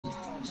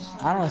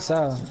I don't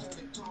sell.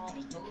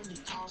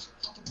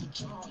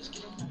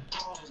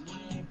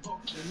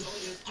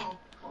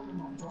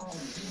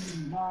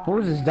 Who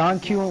is this? Don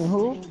Q and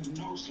who?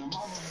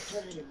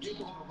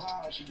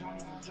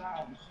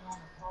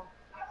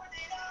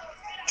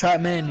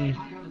 Trap Manny.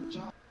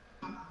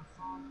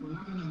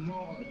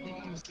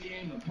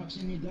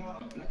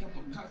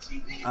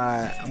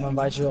 Alright, I'm gonna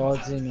invite you all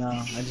to now.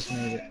 I just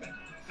made it.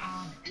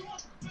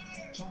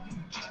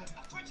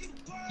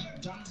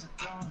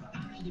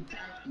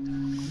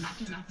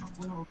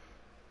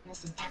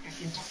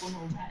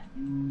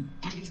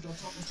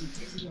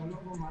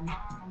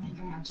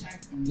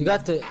 You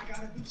got the...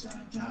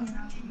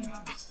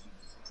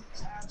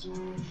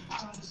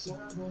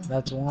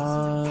 That's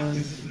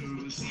one.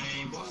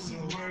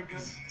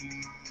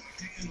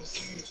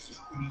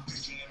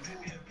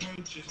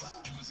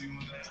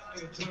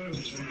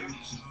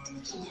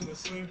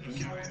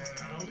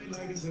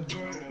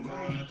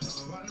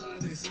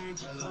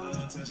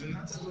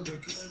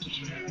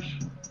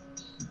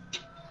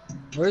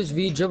 Where's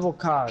V Dribble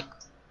Cock?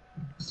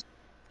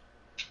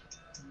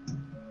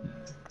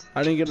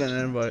 I didn't get an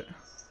invite.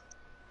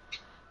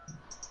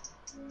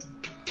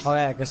 Oh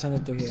yeah, I can send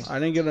it through here. I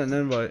didn't get an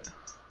invite.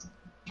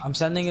 I'm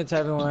sending it to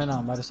everyone right now.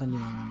 I'm about to send you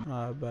one.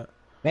 I bet.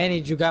 Manny,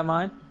 you got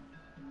mine?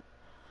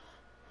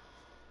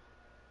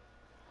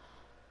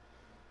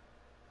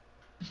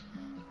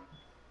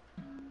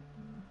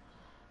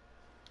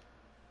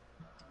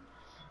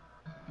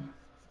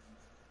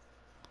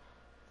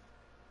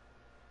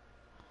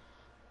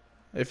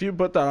 If you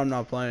put that, I'm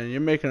not playing.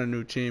 You're making a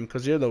new team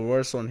because you're the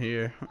worst one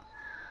here.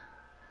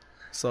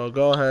 So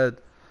go ahead.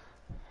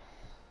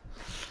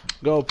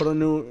 Go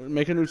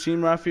make a new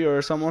team, Rafi,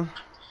 or someone.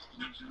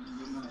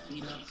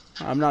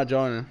 I'm not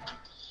joining.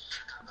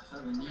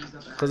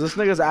 Because this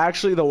nigga's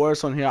actually the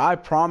worst one here. I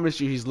promise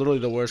you he's literally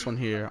the worst one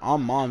here.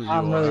 On mom's you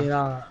I'm are. really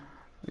not.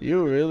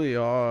 You really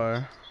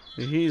are.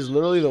 He's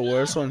literally the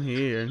worst one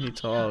here and he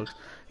talks.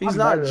 He's I'm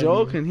not better than you.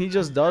 joking. He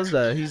just does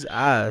that. He's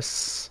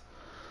ass.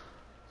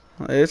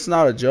 It's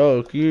not a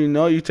joke. You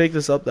know you take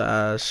this up the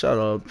ass. Shut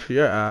up.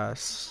 You're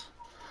ass.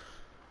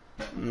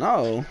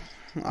 No.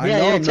 I Yeah,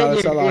 know I'm not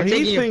a sellout. you're He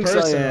taking it thinks I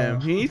am. personal.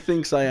 He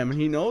thinks I am and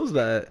he knows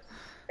that.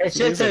 It's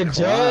He's just a a clown.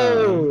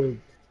 joke.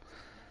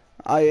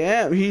 I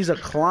am. He's a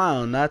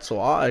clown. That's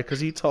why. Because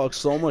he talks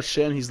so much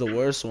shit and he's the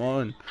worst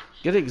one.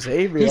 Get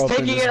Xavier He's up in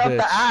taking this it up bitch.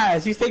 the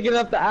ass. He's taking it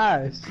up the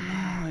ass.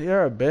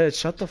 You're a bitch.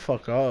 Shut the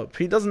fuck up.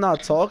 He does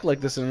not talk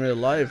like this in real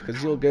life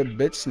because you'll get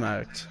bitch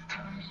smacked.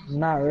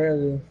 Not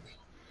really.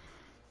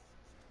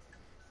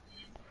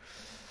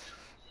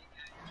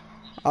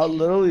 I'll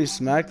literally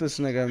smack this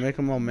nigga and make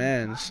him a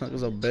man. This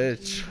nigga's a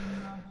bitch.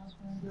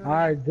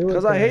 Alright, do it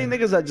Because I hate then.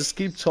 niggas that just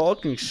keep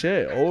talking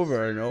shit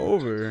over and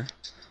over.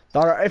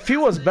 If he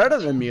was better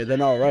than me,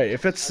 then alright.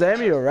 If it's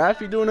Sammy or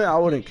Rafi doing it, I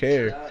wouldn't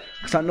care.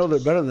 Because I know they're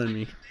better than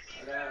me.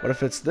 But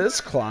if it's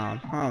this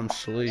clown, I'm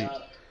sleep.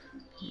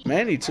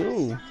 Manny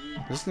too.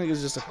 This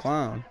nigga's just a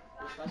clown.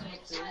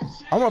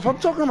 If I'm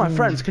talking to my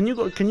friends, can't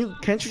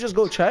you just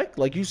go check?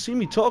 Like you see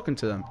me talking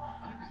to them.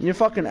 And you're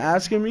fucking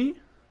asking me?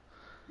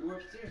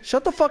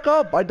 Shut the fuck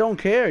up. I don't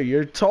care.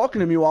 You're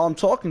talking to me while I'm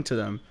talking to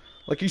them.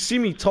 Like you see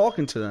me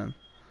talking to them.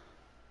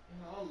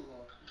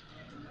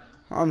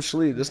 I'm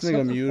sleep. This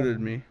nigga muted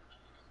me.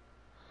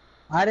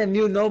 I didn't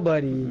mute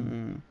nobody.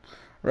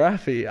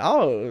 Rafi,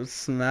 I'll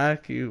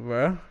smack you,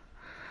 bro.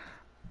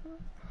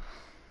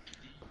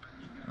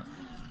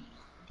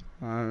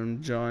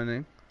 I'm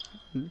joining.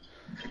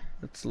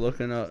 It's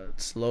looking up.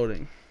 It's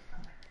loading.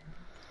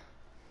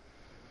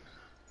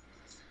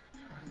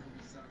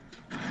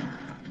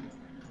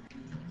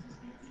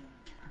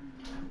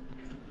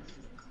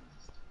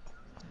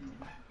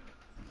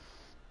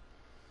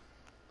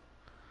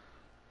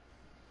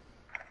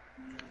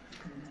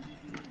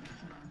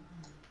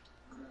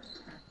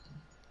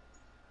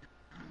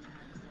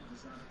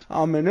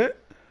 I'm in it.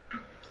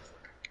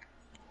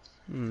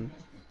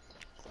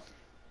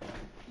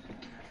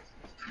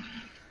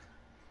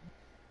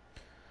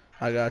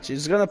 I got you.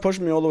 It's gonna push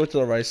me all the way to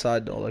the right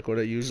side though, like what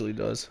it usually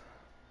does.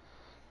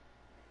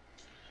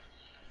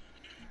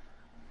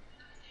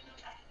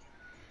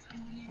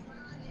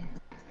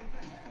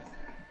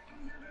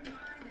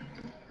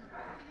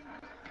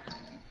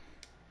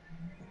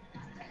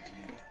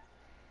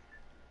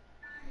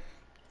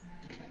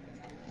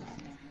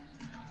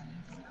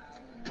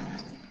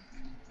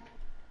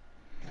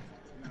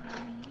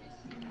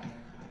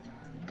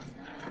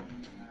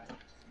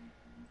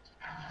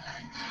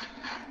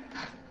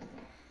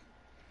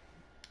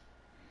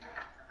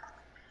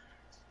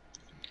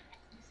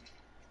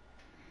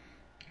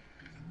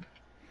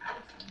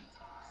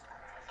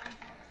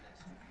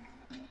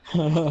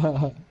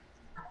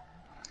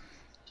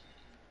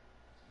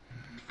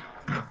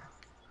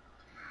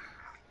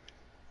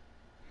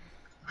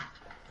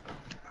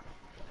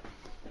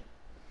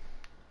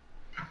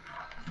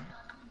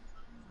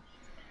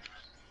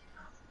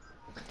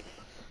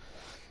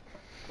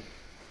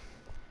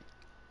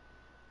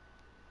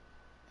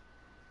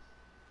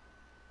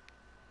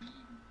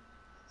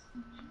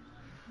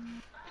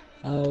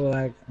 Oh,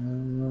 like.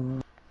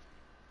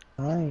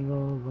 I ain't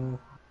gonna go.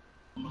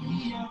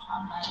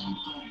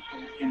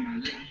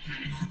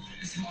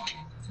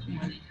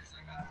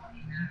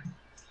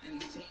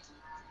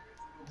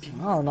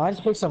 I don't know. I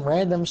just picked some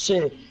random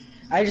shit.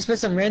 I just picked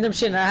some random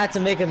shit and I had to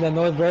make it the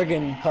North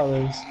Bergen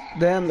colors.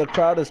 Damn, the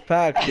crowd is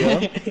packed, yo.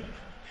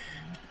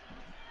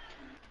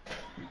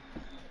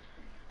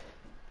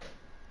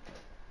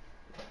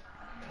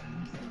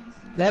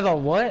 They have a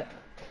what?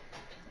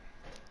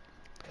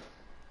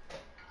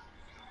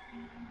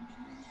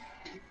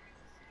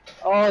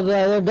 Oh, the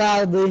other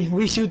guy,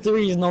 we shoot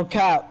threes, no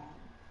cap.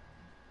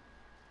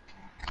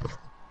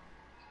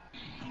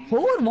 Who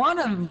would want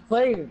to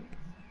play?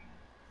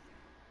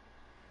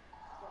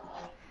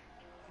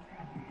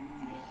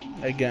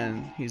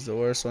 Again, he's the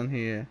worst one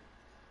here.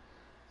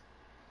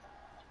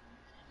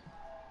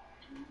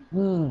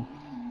 I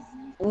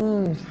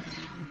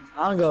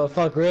don't give a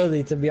fuck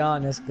really, to be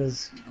honest,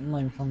 cause I'm not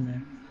even from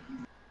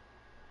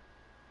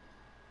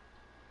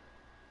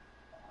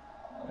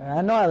there.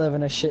 I know I live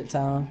in a shit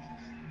town.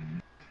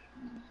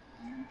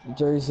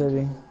 Jersey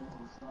City.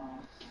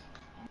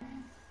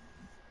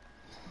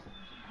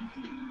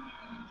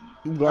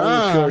 I'm guarding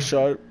a pure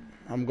sharp.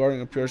 I'm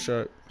guarding a pure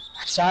sharp.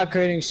 Shot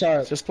creating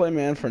sharp. Just play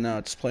man for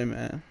now. Just play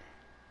man.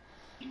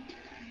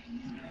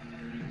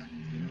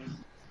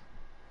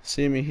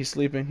 See me? He's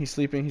sleeping. He's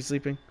sleeping. He's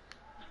sleeping.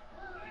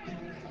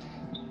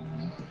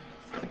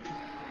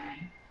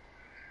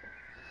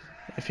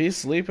 If he's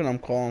sleeping, I'm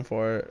calling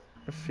for it.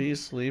 If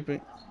he's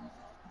sleeping.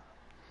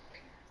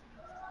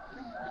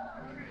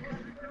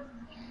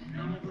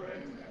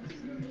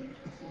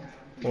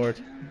 Board.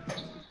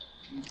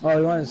 Oh,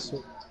 you want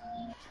to?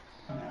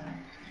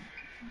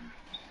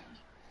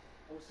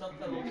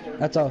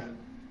 That's all.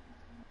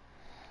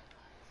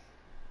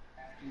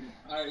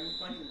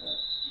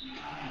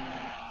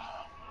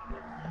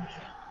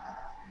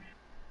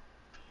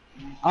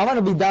 I'm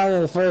gonna be down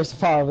in the first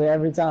probably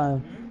every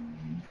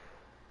time.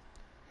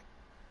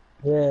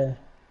 Yeah.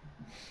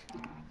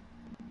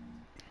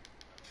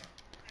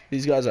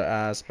 These guys are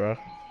ass, bro.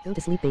 Go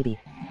to sleep, baby.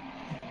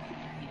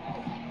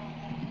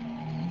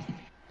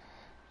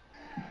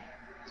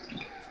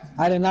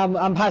 I did not.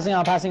 I'm passing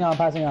out. Passing out.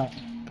 Passing out.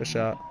 Good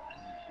shot.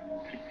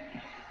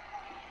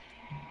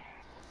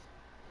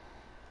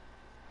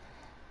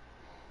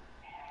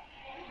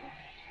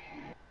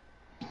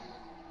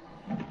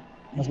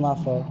 That's my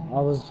fault. I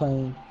was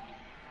playing.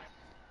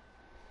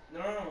 No,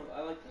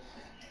 I like this.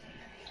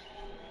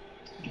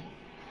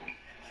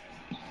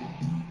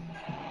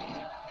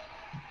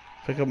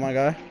 Pick up my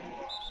guy.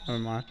 Never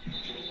mind.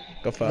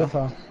 Go foul. Good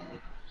foul.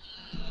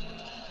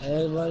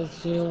 Everybody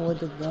seeing what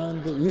the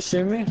gun do. You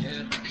shoot me?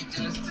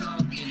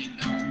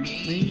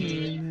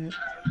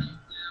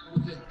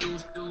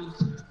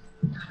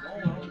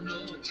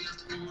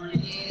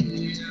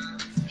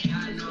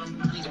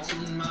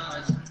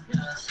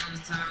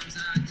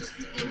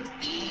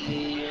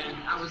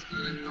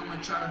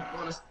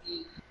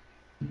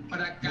 But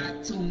I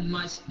got too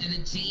much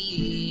energy.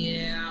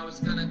 Yeah, I was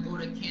gonna go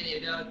to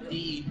Canada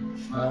deep.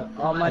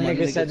 All my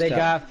niggas said they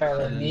got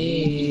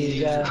felonies.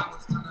 Yeah.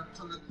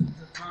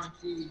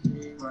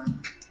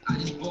 I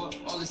just bought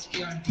all this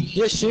guaranteed.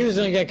 Your shoes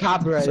gonna get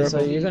copyrighted, so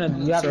Circle. you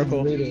have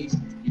Circle. to read it.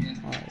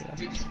 Oh,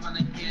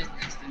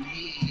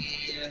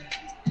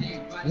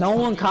 yeah. No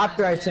one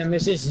copyrights him.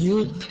 It's just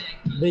you.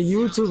 The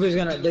YouTube is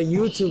gonna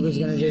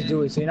just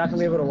do it, so you're not gonna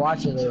be able to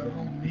watch it later.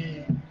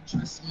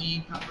 This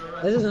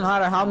doesn't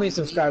matter how many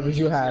subscribers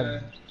you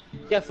have. You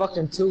get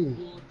fucking 2.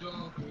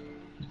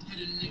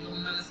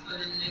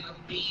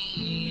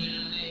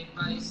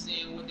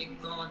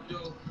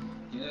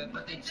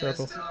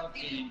 Circle.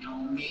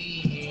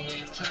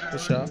 Good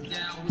shot.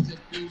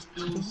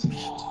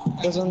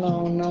 Doesn't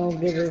know, no,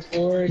 give it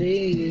 40.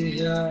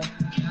 Yeah.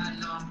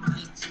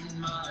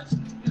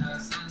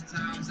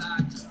 Sometimes I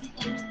just be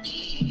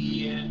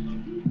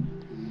obedient.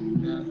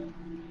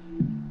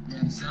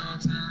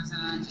 Sometimes I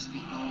just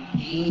be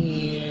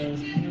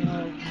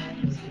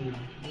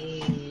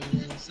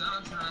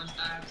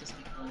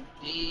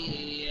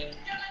obedient.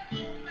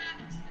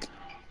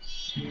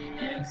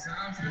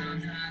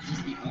 Sometimes I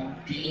just be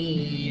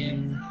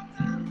obedient.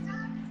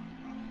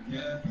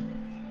 Yeah.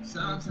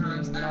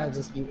 Sometimes I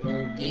just be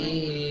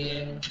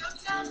obedient.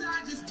 Sometimes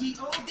I just be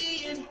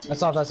obedient.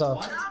 That's off. That's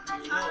off.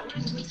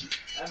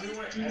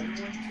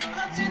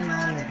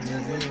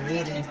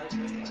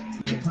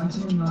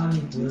 Punching my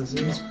was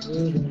just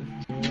bleeding.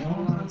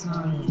 All my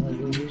time was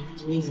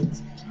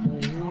reasons.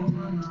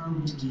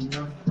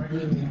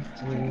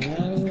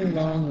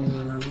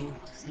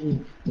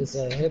 It's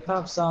a hip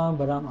hop song,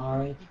 but I'm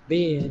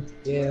R&B,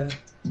 yeah.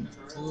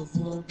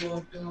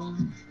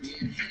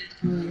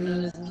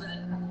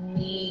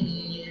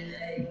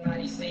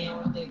 Everybody saying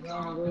what they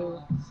gon'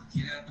 do,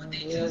 yeah, but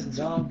they just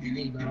don't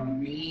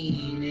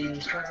mean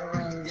it. Try to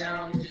run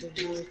down with the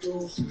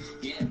dudes,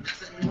 yeah,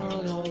 that's a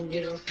no,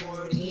 get a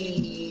 40,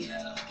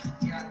 yeah.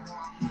 Yeah,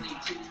 I'm really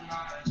too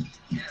much,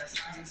 yeah,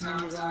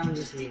 sometimes I'm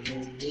just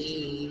living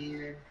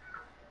here.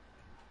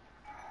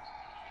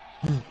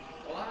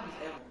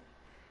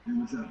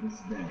 What's up? This is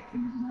that.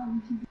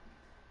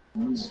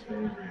 Use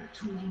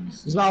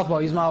mouth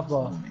ball. Use mouth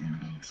ball.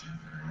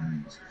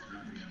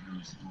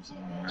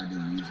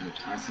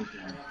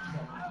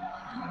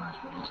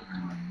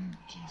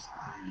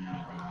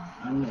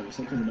 I don't know,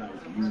 something about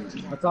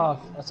using That's off.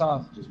 That's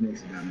off. just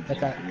makes it that much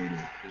Like more that.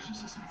 creative. There's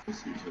just a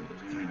simplicity to it.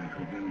 There's only like a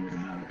limited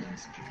amount of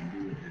things that you can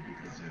do with it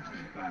because there's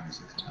like 5 or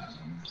 6 labs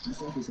on this. It's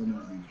definitely something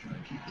I need to try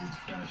to keep things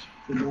fresh.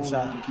 The more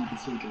I want to keep it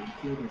simple, I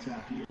feel like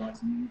tap here.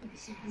 Lots of music is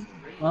simple.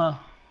 Alright.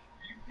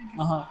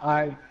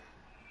 Alright.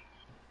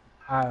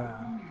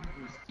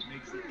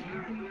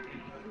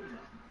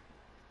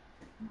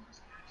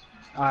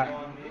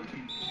 Alright.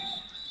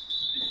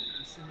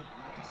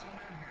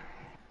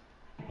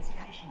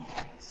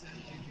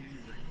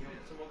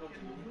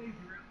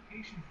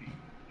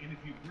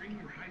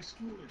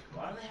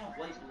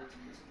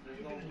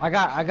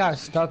 I got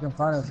stuck in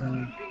front of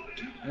him.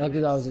 Lucky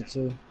that was it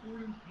too.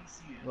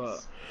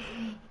 But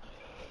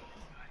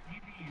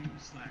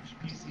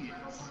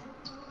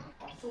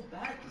I'm so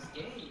bad at this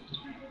game.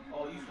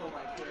 Oh, you stole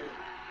my kill.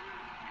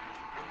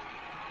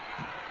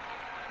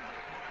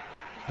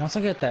 once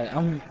I get that,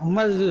 I'm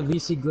about to do the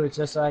VC glitch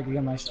just so I can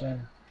get my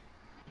strength.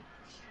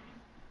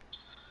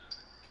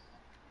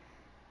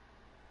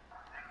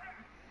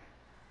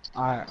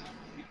 Alright.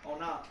 Oh,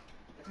 nah.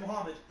 It's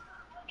Mohammed.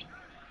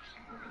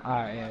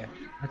 Alright, yeah.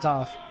 It's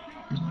off.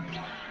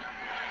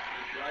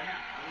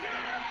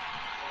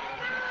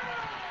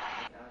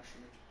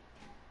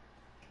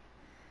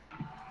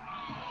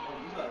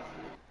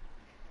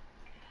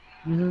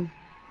 Mm-hmm.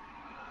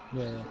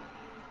 Yeah.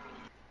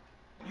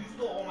 You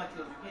stole all my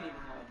kills. You can't even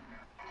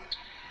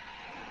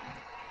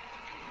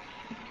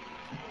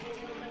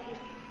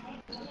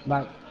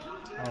lie. Back.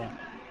 Oh.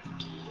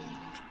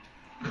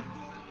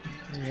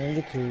 Yeah,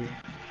 the key.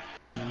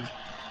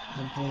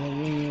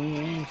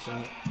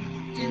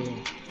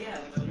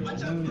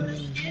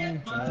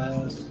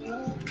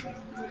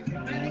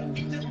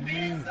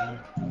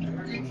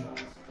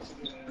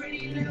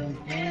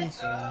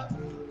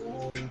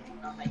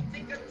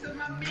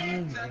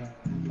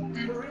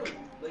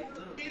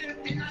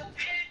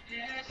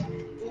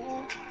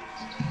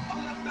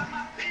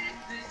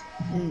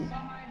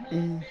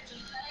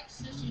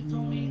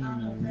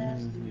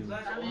 You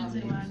guys all have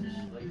voices.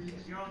 Like,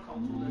 if you're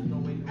uncomfortable, there's no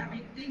way you're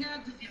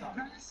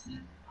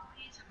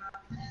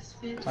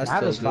I That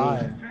still is do.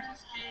 fire.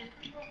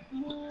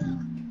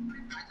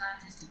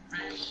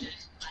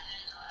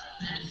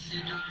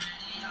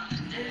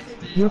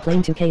 You're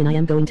playing 2K and I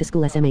am going to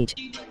school SMH.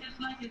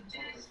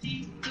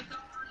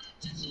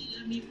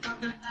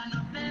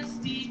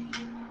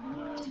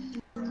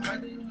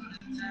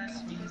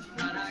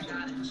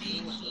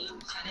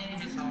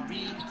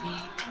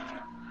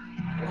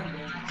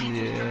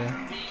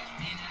 Yeah.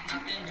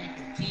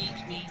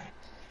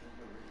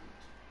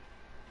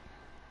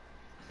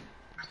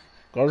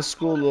 Go to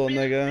school, little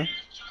nigga.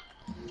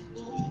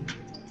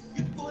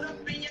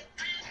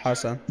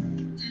 Hassan.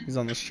 He's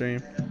on the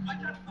stream.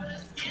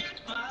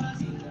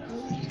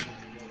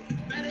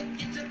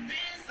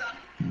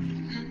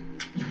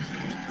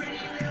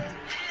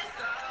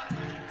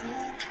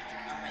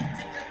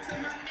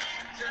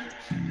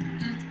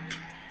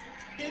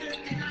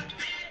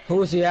 Who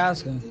was he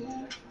asking?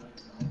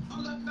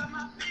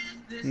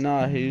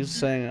 Nah, he's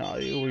saying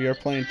you're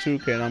playing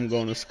 2K and I'm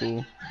going to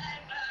school.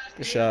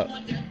 Good shot.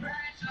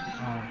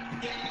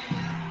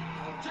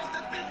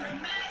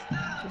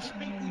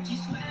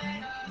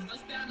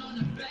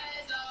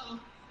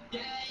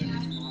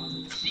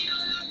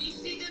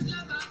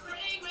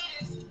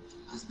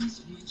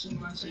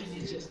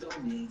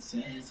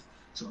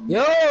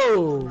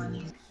 Yo!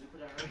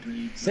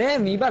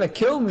 Sammy, you about to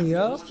kill me,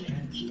 yo.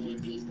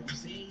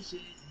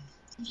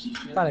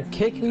 About to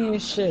kick me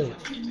and shit.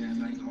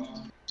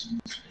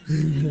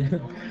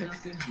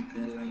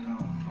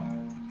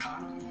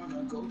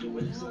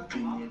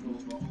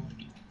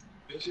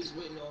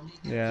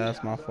 Yeah,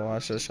 that's my fault. I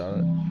should have shot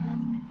it.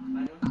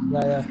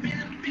 Yeah.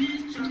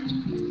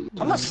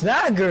 I'm a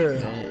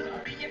snagger.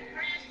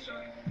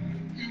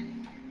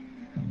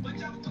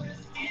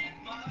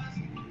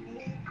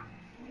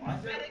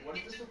 What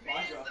is this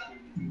supply drop?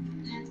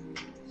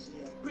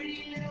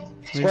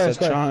 He Square, said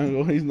square.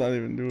 triangle. He's not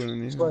even doing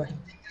anything. Square.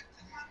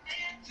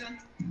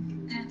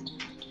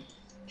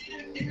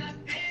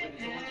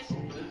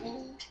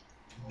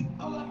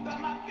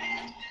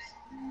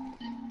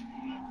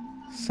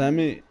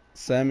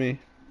 Sammy.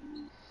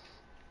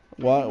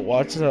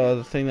 Watch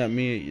the thing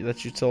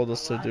that you told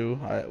us to do.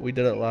 We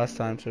did it last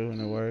time too,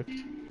 and it worked.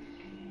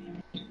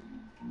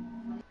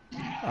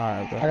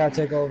 Alright, bro. I gotta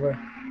take over.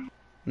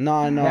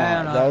 No,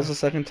 Yeah, that was the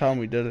second time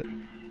we did it.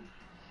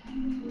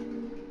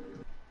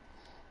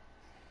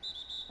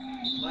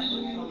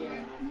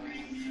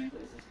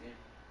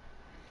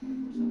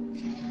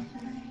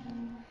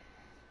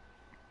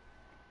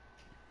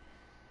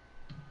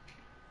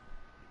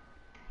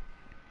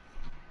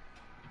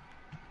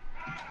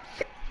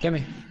 Get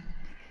me.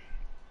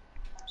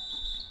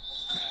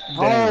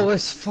 Damn. Oh,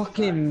 this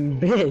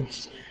fucking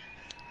bitch.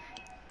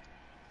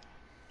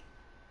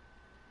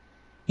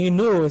 He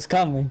knew it was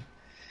coming.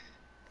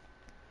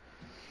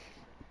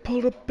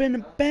 pulled up in a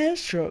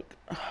bass truck.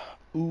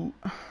 Ooh.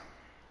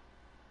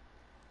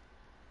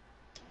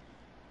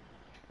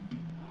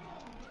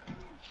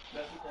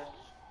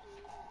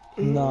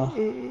 No.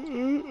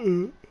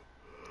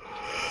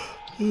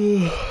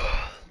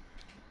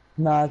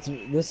 Nah,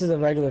 this is a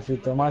regular free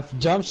throw. My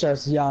jump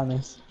shot's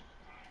Giannis.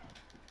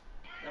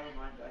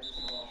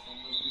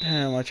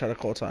 Damn, I tried to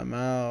call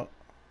timeout.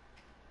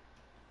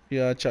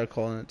 Yeah, I tried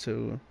calling it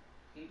too.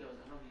 He does.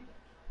 I know he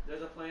does.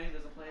 There's a plane.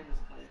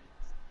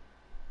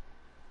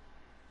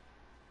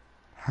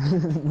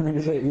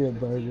 Niggas say eat a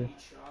burger.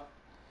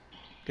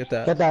 Get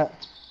that. Get that.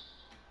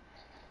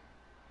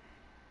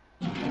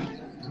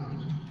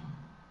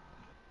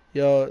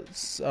 Yo,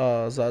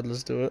 Zad,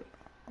 let's do it.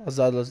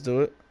 Zad, let's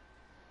do it.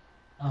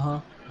 Uh-huh.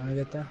 Let me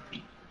get that.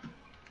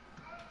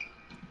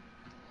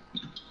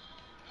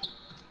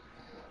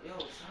 Yo, shut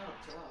up,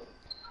 chill out.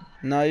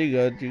 Nah, you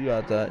good. You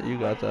got that. You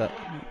got that.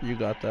 You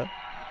got that.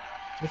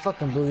 You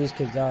fucking blew these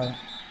kids out.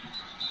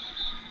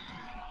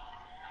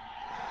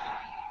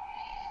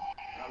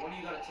 One of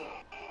you gotta chill out.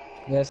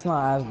 Yeah, it's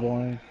not as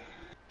boring.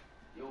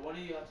 Yo, one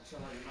of you have to chill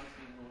out. Your mic's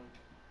being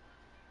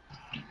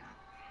annoying.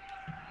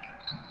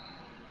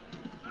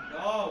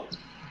 No!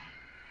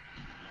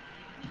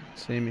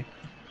 See me.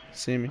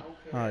 See me.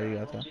 Oh, you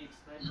got that.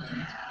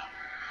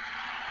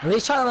 At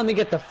least try to let me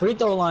get the free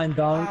throw line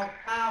dunk. Ow,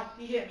 ow,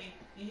 he hit me,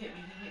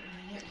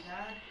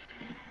 Dad.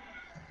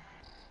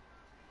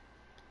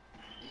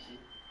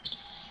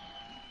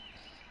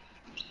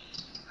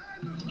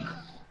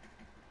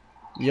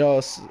 Yo,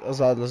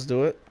 Azad, let's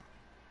do it.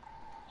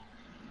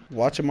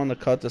 Watch him on the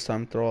cut this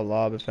time. Throw a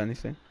lob, if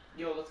anything.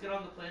 Yo, let's get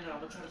on the plane and I'm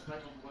gonna try to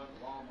snipe him while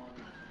I'm on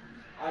it.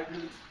 I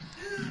really...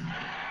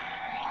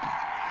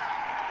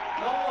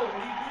 No,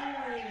 what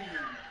are you doing?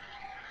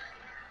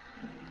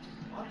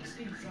 I'm just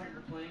getting shot in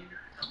the plane.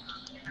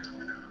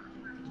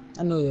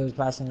 I knew he was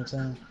passing it to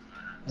him.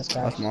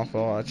 That's my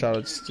fault. I tried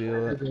to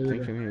steal it,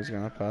 thinking he was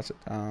gonna pass it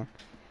down.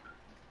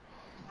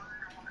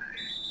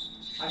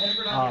 I hit it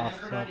for 90, I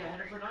hit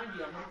it for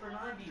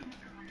 90,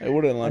 It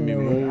wouldn't let me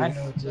move. I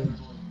know it too.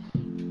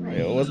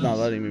 It was not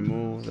letting me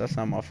move. That's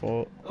not my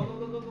fault.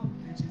 Go.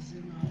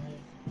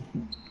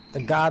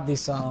 The godly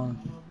song.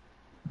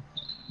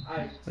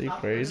 Are you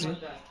crazy?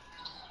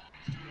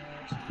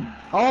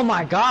 Oh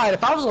my god,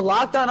 if I was a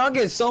lockdown, I'll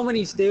get so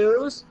many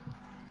steals.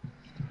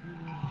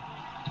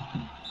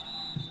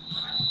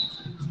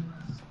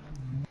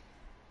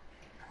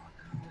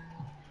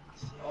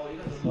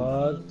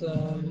 Fuck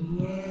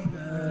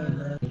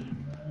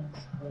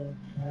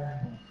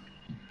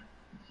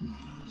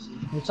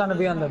I'm trying to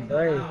be on the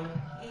break.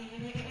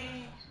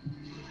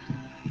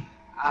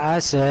 I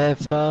said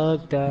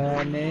fuck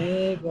that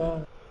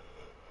nigga.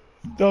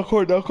 Down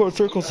court,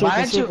 circle.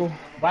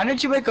 Why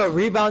didn't you make a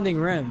rebounding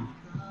rim?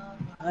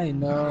 I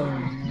know.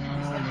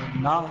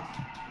 Nah.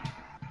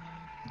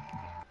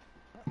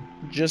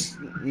 Just,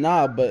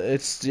 nah, but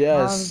it's,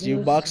 yes, you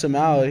box him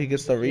out, he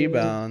gets the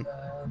rebound.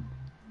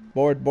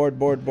 Board.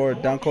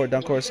 Down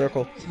court,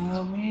 circle.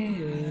 Tell me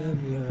if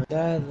you're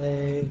that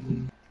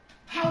lady.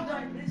 How did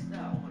I miss that?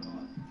 Oh my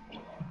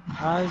god.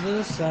 I was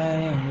just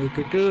saying we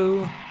could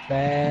do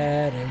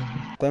better.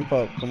 Clamp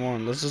up, come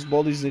on, let's just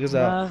bowl these niggas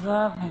out.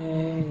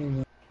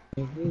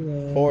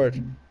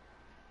 Board.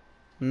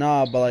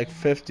 Nah, but like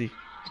 50.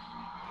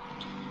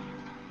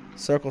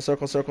 Circle.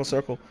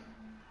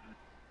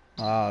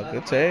 Ah,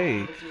 good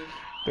take.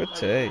 Good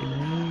take.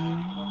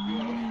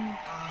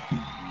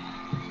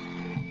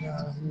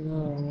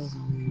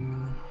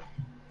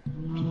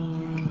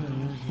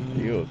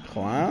 You a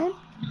clown?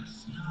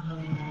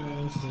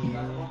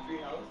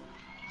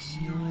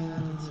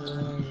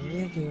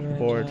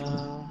 Bored.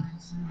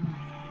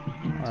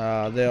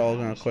 They're all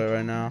gonna quit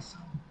right now.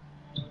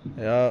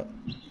 Yup.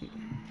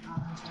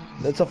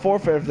 It's a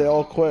forfeit if they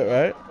all quit,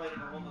 right?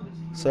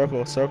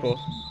 Circle.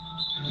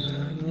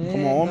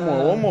 Come on,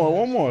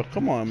 one more.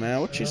 Come on,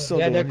 man. What you still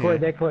doing here?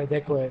 They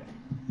quit.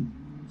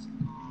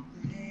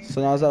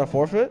 So now is that a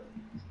forfeit?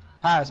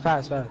 Pass.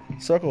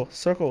 Circle.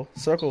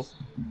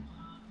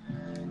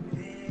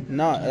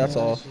 Nah, that's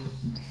all.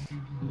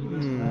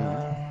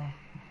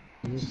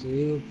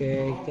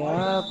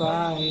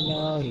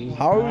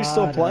 How are we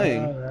still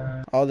playing?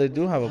 Oh, they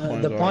do have a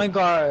point guard. The point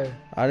guard.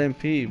 I didn't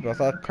peep. I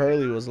thought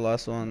Curly was the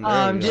last one.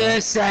 I'm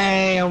just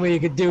saying we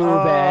could do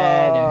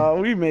better.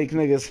 We make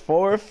niggas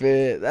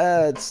forfeit.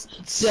 That's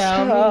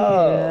Tell me,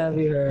 have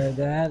you heard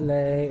that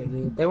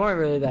lately? They weren't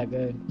really that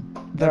good.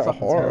 They're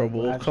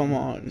horrible. Terrible, come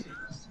on.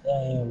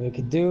 Yeah, we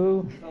could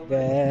do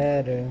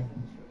better.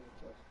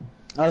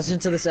 I listen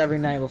to this every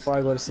night before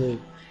I go to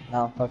sleep.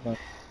 No, fuck no.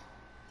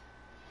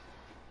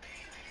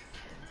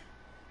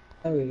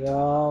 We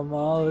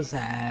almost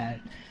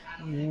had.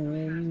 It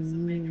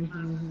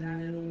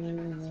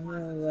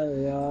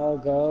all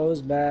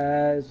goes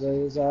bad, but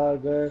it's all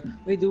good.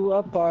 We do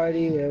a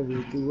party,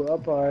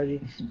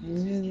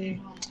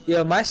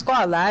 Yeah, my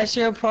squad last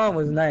year prom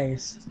was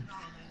nice.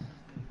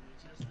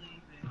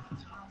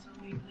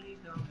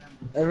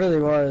 It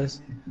really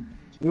was.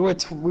 We were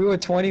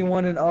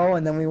 21-0,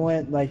 and then we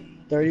went like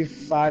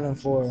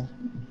 35-4.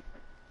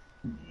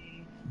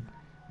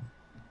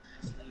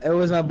 It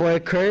was my boy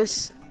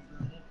Chris.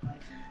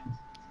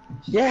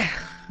 Yeah,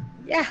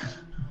 yeah.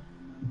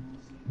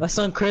 My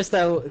son Chris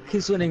that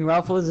keeps winning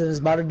Ruffles and is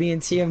about to be in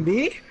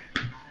TMB.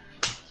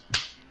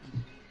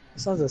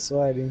 Sounds a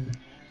sweaty.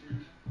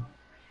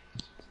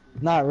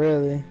 Not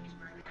really.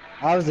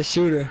 I was the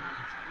shooter.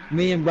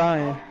 Me and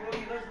Brian. Bro,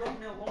 you guys left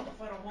me alone to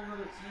fight a whole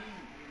other team.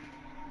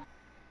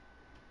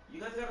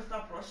 You guys gotta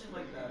stop rushing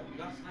like that. We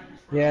got snipers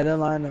first. Yeah, they're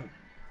lined up.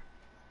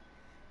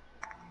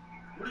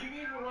 What do you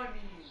mean, what do I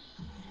mean?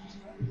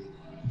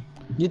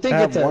 You They think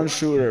have it's a... one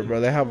shooter, bro.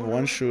 They have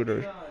one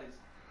shooter.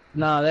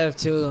 No, they have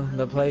two.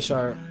 The play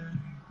sharp.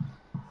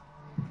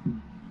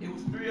 It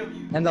was 3 of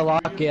you. And the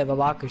lock, yeah, the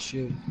lock is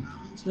shoot.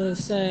 It's the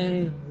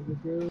same.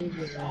 I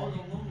was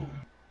alone.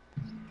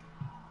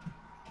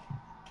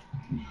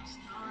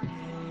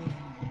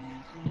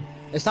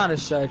 It's not a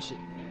stretch,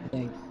 I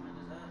think.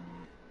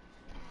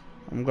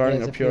 I'm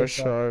guarding Yeah, a it's a pure pure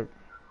sharp.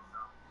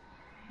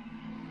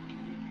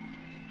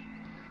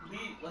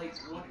 Like,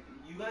 what,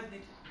 you guys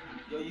need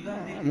to, yo, you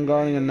guys need to I'm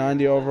guarding a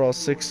 90 overall,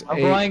 6'8" I'm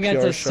going pure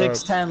into sharp.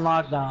 6'10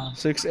 lockdown.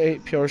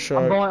 6'8" pure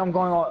sharp. I'm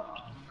going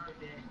all...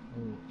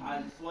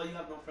 I swear you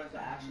have no friends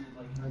that actually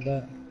like Like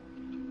that.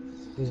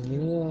 Cause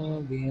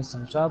we'll be in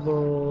some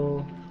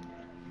trouble.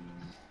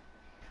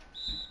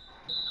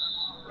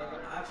 I'm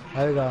actually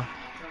There we go.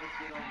 trying to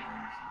get on your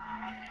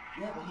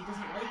Yeah, but he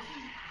doesn't like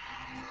you.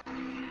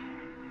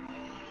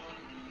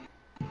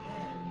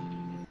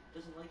 Yeah,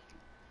 doesn't like you.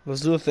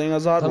 Let's do a thing,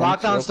 Azad. The One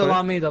lockdown's real still quick.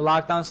 on me. The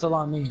lockdown's still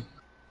on me.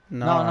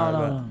 No,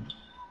 No.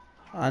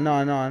 I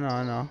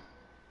know.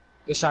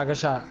 Good shot, good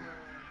shot.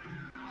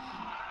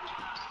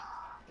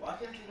 Why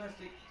can't you guys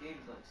take games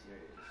like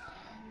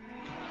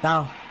serious?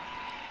 Down.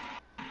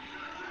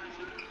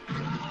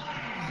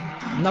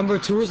 Number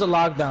 2 is a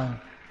lockdown.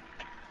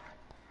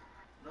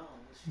 No,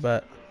 it's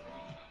But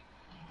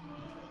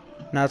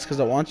now it's because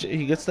I want you.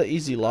 He gets the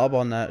easy lob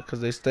on that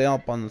because they stay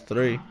up on the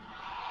 3.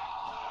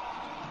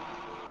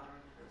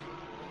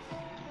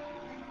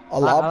 A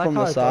lob like from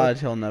how the I side,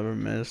 he'll never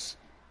miss.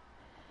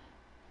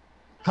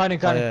 Cutting.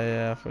 Oh,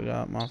 yeah, I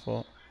forgot. My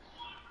fault.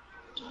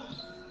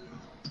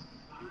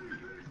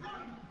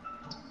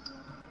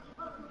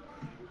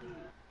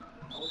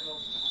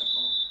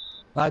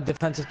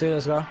 Defensive 3,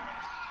 let's go.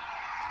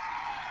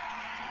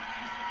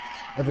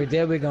 If we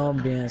did, we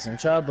gonna be in some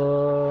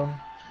trouble.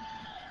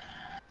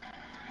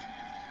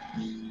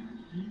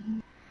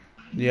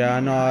 Yeah, I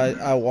know.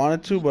 I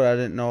wanted to, but I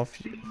didn't know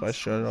if I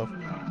should have.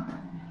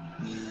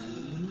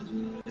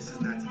 This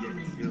is not to get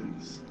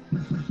confused.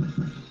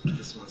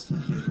 This one's for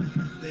you.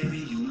 Baby,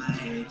 you my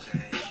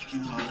everything. You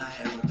all I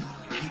ever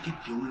wanted. We could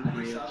do it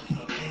real.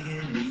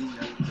 And you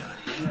never done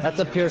it. That's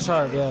a pure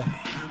sharp, yeah.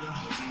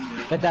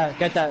 Get that.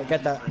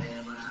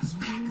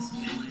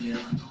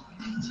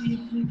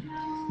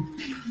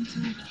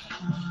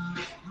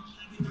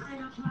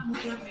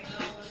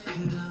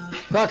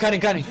 Go,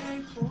 cutting.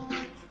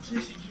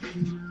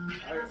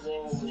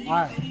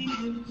 Alright.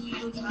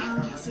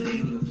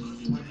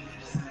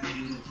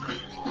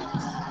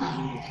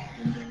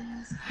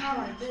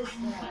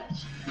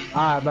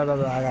 Alright, bye, I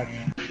got you.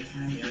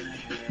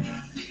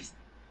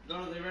 No,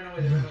 they ran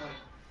away.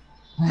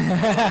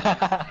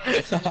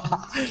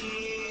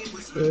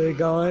 We're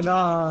going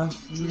on.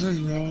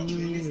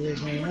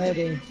 We're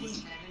ready.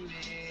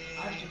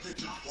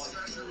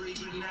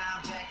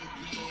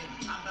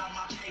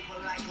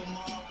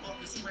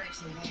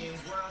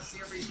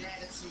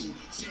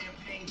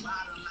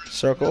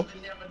 Circle.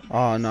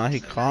 Oh no, he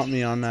caught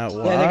me on that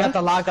one. Yeah, they got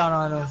the lockdown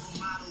on him.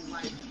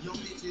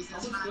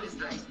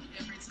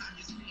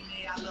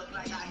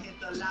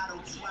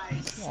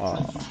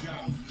 Oh.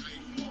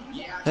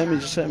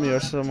 Just hit me or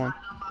someone.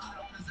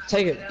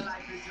 Take it.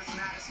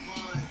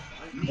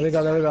 There we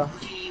go. There we go.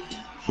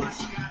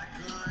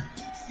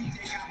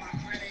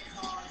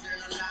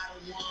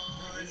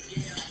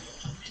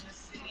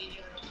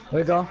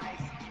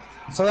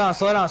 Slow down.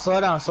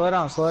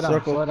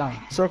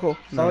 Circle.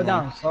 Slow it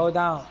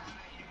down.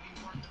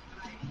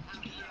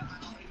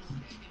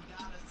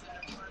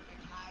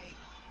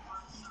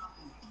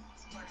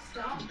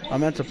 I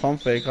meant to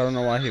pump fake. I don't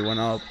know why he went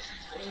up.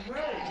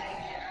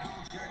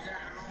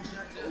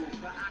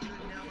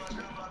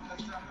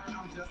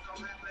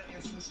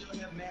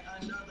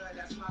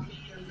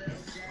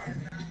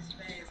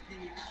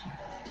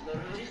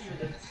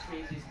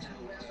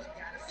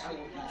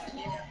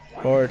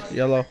 Board,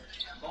 yellow.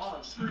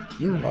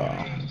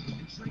 Wow.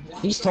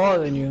 He's taller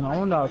than you. I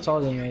wonder how tall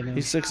they made him.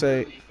 He's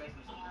 6'8".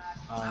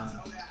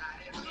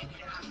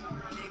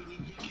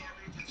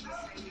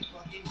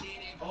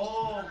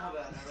 Oh, my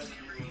bad.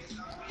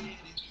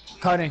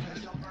 Cutting.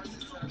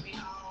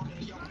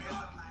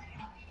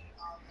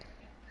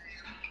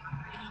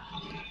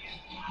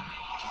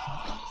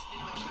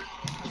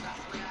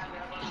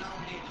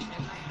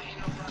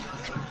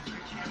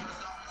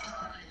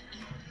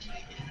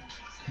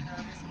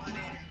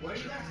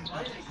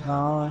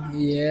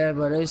 Yeah,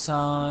 but it's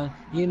on.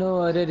 You know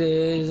what it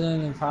is,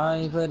 and you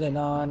probably put it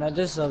on. I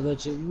just love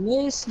that you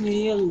miss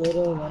me a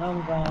little when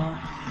I'm gone.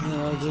 You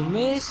know, you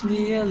miss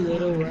me a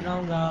little when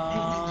I'm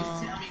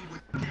gone.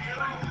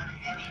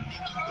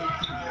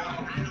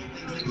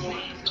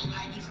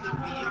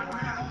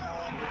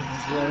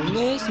 You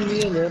miss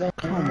me a little.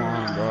 Come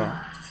on, bro.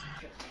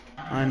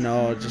 I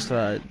know, just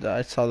that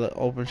I saw the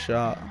open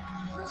shot.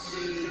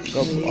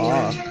 Good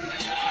block.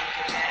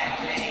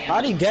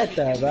 How'd he get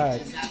that back?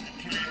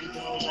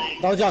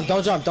 Don't jump,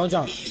 don't jump, don't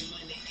jump.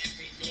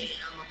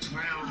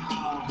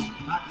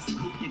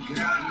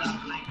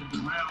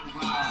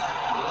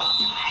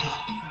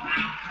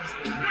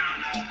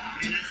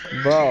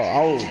 Bro,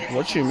 oh,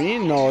 what you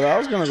mean? No, that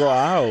was gonna go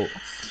out.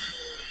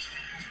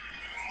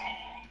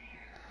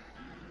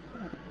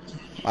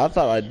 I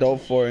thought I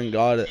dove for it and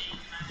got it.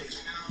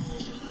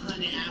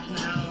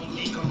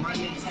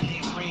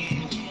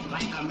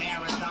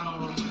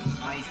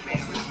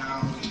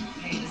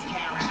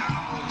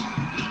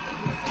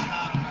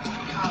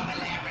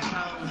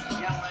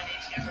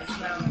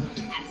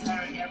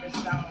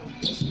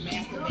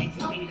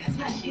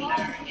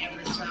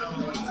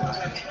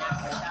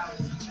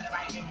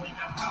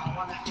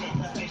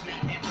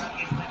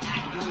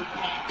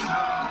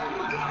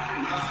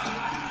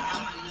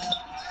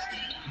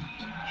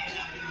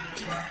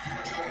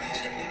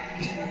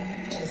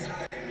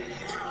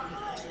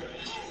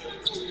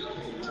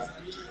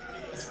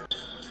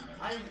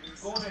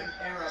 I'm going to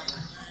air up.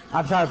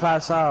 I tried to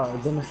pass out.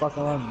 It didn't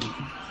fucking let me.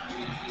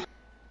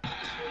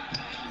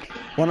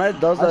 When I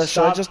does I that,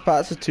 should I stopped. just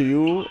pass it to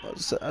you,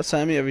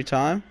 Sammy, every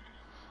time?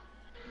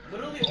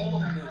 Literally all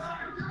of them is.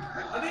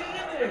 I made it in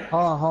there.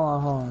 Hold on, hold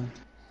on, hold on.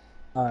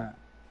 Alright.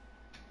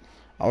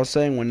 I was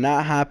saying when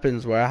that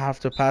happens where I have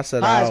to pass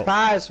it Pass, out.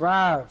 pass,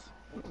 Rav.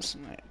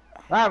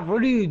 Rav,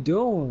 what are you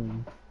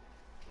doing?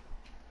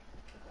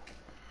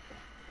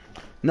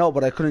 No,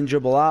 but I couldn't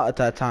dribble out at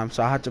that time,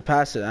 so I had to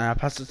pass it, and I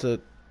passed it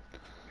to.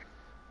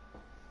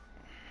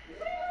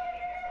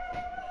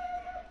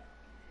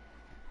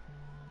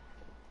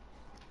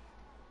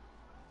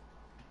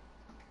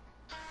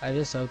 I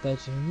just hope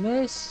that you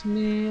miss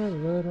me a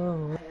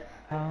little.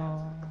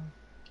 I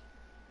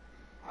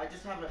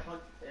just have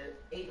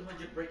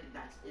 800 breaking.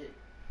 That's it.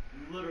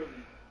 Literally.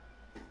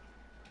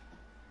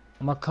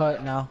 I'm gonna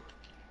cut now.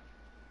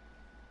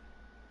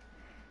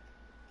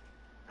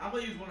 I'm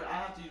gonna use one. I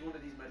have to use one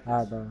of these medicines.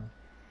 Alright, bro.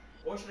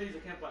 Or should I use a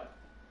campfire?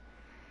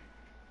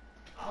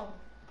 I'll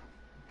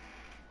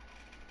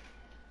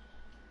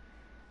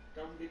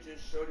come get your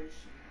shorty.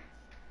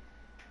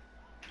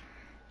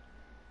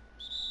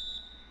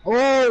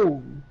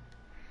 Oh!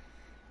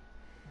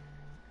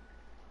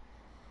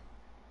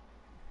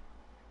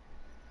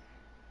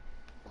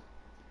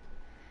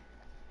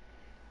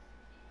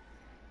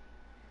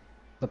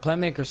 The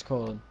playmaker's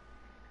cold.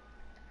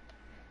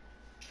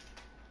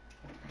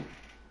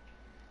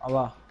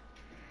 Allah.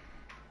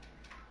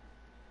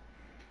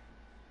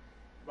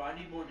 Bro, I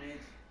need more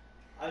nades.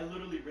 I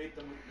literally raped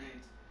them with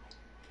nades.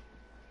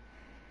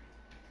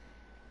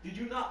 Did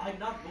you not? I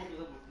knocked both of them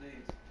with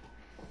nades.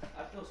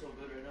 I feel so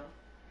good right now.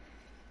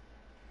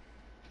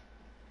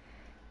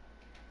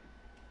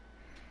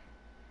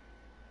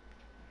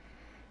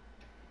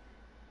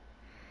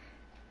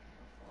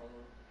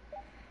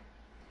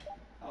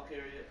 I'll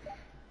carry it.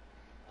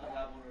 I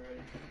have one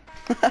already.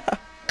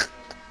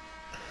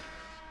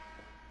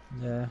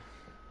 Yeah.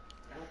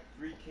 I have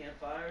 3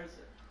 campfires.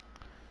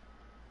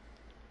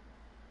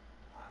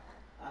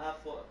 I have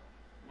 4.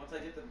 Once I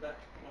get the medis out.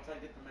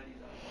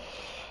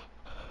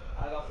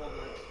 I got 4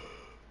 medis.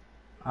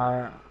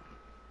 Alright.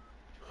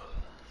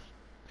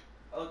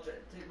 Oh,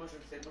 take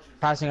mushrooms, take mushrooms.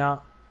 Passing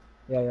out.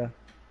 Yeah, yeah.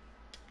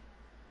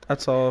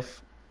 That's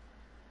off.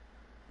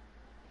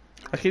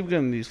 I keep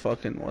getting these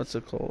fucking, what's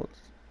it called?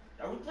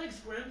 Are we playing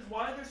scrims?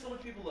 Why are there so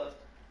many people left?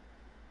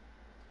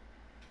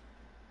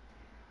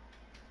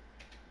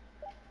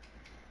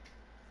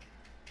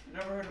 You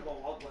never heard of a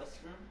Wild West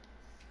scrim?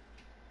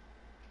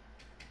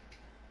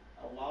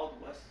 A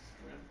Wild West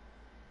scrim?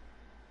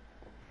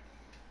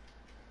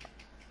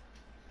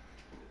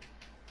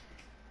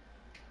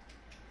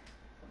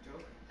 I'm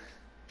joking.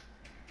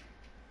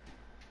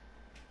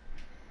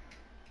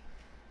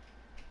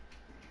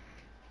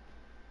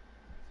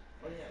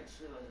 Oh yeah, I just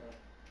realized that.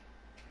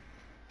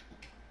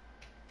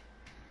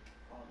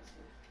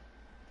 Honestly.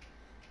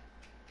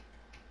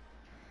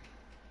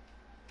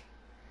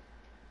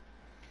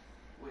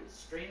 Wait,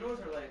 strainers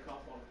or like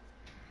compound?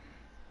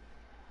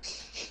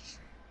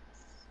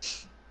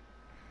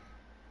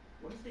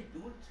 What did they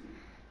do it to?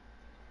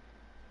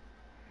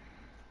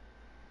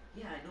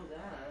 Yeah, I know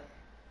that.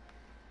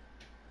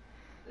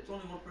 It's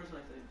only one person,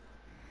 I think.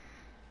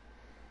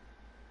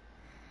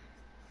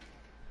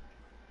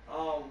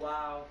 Oh,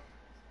 wow.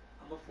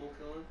 I'm a full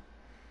killer.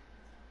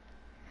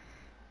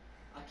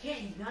 I can't,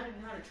 he's not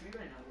even out of tree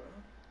right now, bro.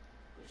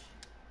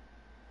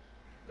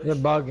 Good You're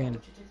shit. bugging.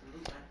 Good shit, take the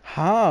loot, man.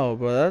 How,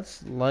 bro?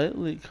 That's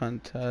lightly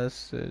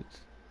contested.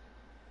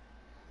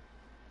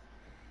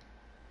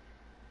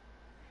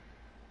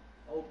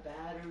 Oh,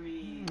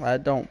 battery. I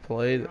don't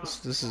play this.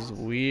 This is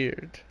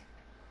weird.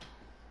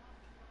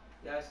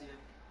 Yeah, I see him.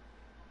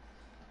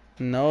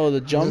 No,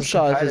 the jump is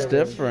shot is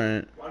competitive.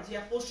 different. Why does he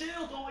have full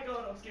shield? Oh my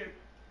god, I'm scared.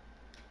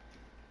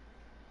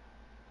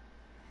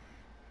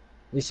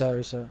 Reset,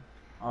 reset.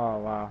 Oh,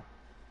 wow.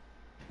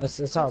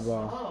 That's all,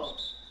 bro. Oh.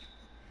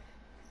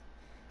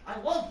 I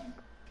love you.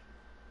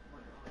 Oh my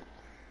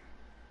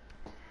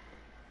god.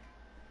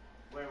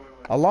 Where?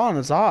 Alon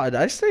is odd.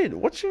 I stayed.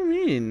 What you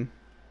mean?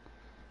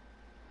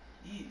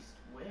 East.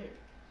 Where?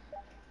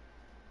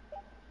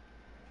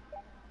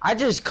 I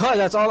just cut,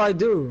 that's all I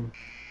do.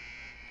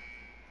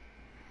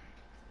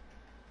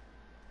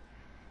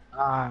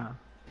 How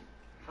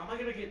am I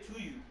gonna get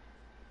to you?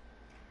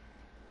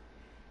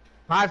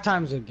 5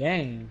 times a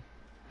game.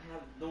 I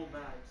have no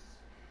max.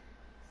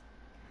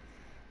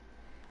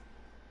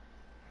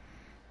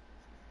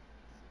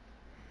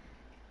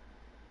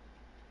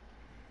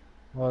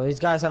 Well, these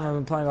guys haven't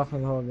been playing off for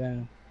the whole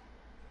game.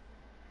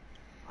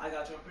 I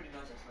got you. I'm pretty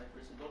nice at sniper.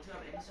 So don't you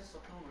have any sense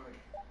of film already?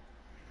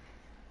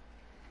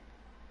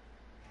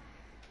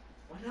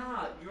 Why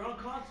not? You're on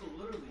console,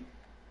 literally.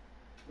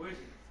 Where is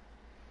it?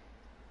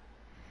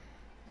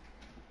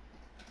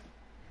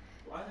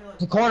 Why are they like...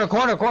 The corner. I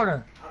don't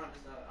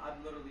understand.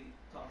 I'm literally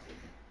toxic.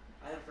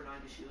 I have for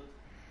 90 shield.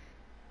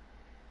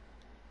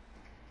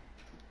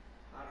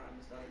 I don't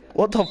understand again.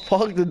 What the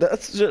fuck? Did that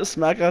just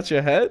smack out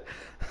your head?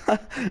 I'm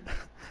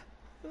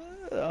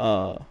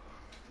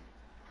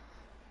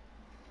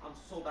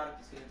so bad at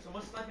this game.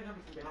 Someone's sniping at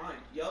me from behind.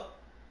 Yup.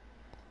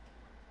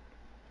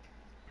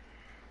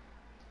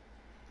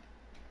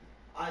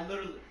 I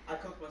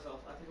cooked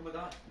myself. I think I'm gonna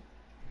die.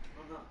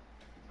 I'm not.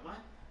 Am I?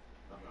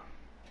 I'm not.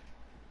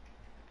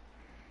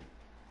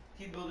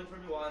 Keep building for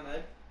me while I'm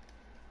dead.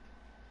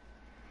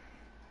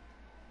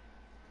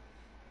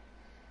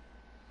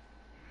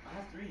 I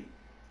have 3.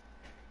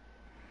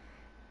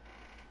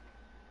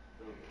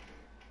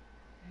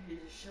 Hey,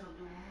 this shit I'm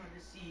doing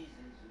 100 seasons.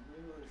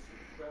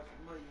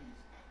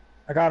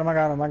 I got him.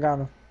 Alright,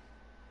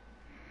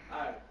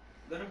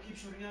 let him keep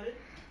shooting at it.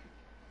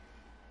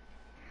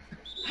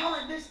 How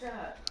I missed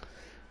that?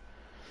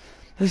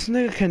 This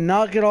nigga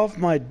cannot get off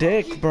my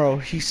dick, bro.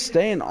 He's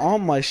staying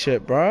on my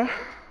shit, bro.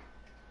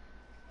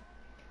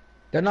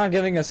 They're not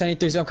giving us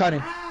anything, so I'm cutting.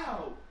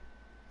 How?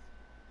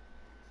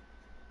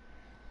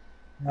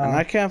 And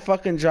I can't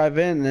fucking drive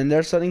in, and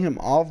they're sending him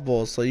off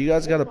balls, so you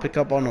guys gotta pick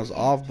up on those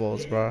off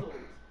balls, bro.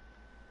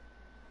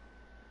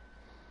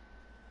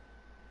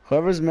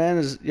 Whoever's man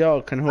is,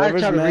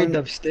 whoever's man,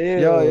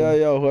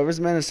 whoever's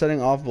man is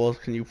setting off balls,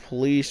 can you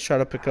please try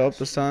to pick up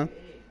this time?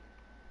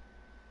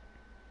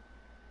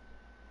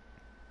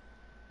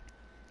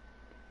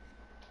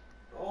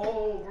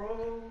 Oh,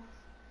 bro.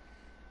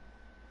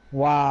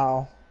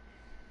 Wow.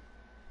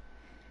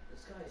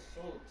 This guy is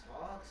so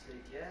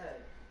toxic, yeah.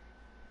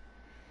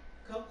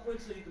 Come quick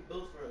so you can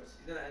build for us.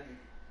 He's gonna end me.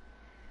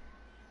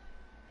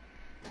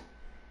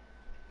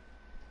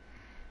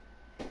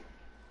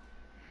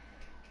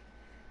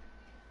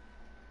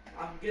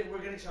 We're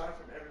getting shot at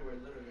from everywhere,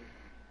 literally.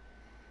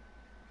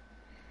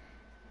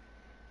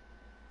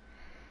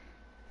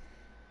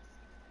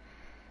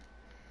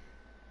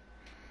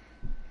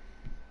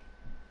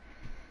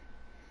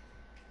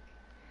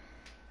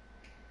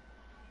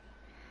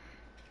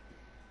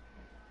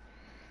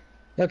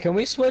 Yo, can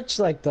we switch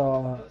like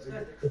the This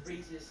guy's the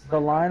craziest the sniper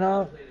I've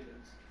lineup? played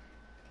against.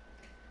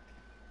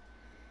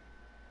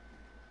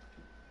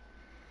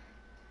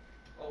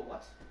 Oh,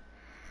 what?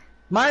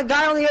 My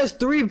guy only has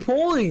 3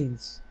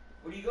 points.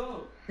 Where do you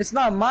go? It's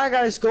not my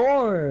guy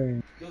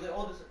scoring. Yo, they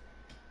all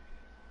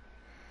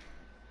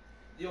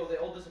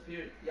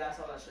disappeared. Yeah, I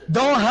saw that shit.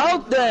 Don't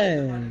help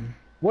them.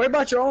 Worry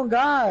about your own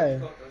guy.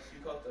 You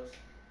cooked us.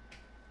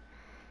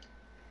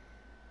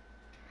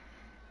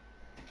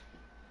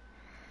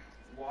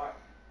 What?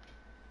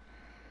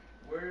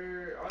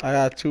 Where are I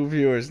got 2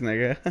 viewers,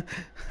 nigga.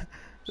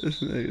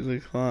 This nigga's a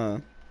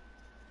clown.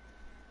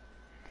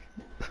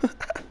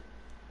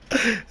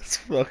 It's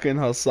fucking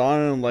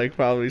Hassan and like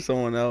probably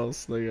someone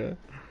else, nigga.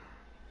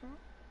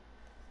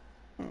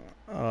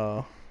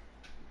 Oh.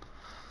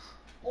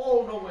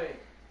 Oh, no way.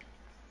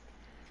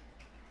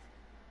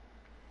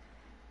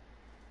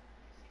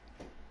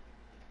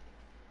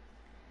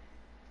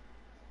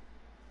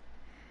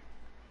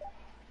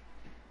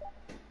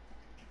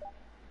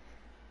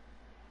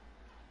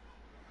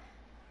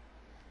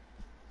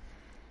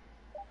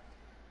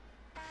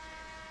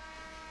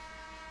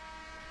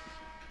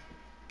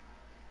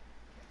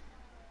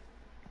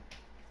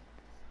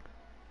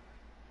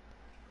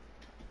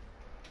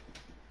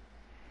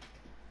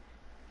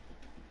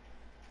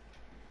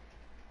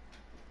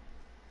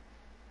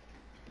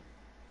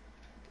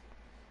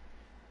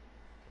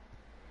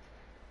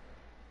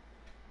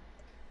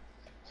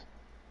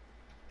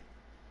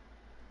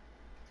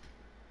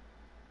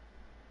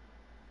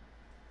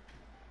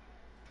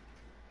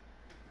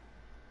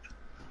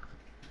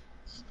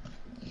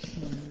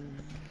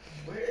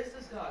 Where is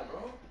this guy,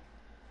 bro?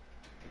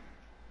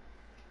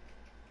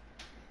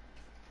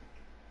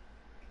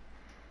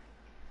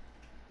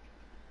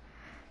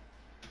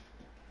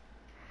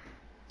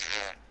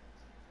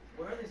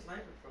 Where are they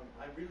sniping from?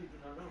 I really do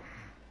not know.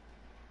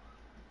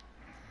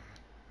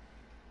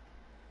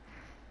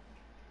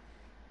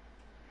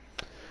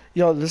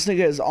 Yo, this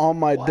nigga is on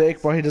my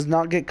dick, bro. He does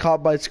not get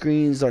caught by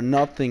screens or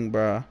nothing,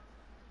 bro.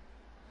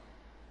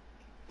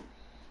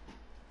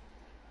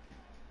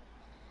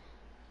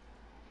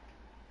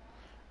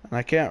 And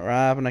I can't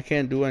rap and I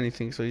can't do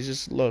anything, so he's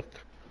just look.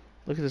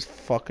 Look at this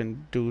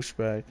fucking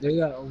douchebag. They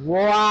got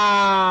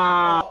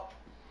wow. Oh,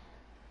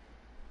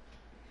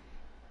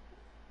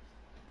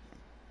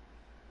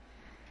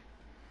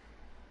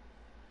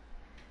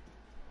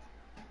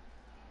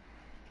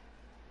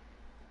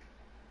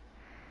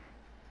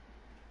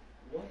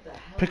 what the hell?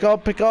 Pick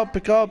up, pick up,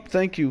 pick up.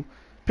 Thank you.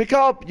 Pick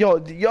up,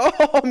 yo,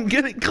 I'm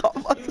getting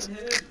caught. Shoot him.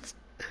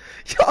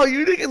 Yo,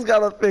 you niggas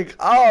gotta pick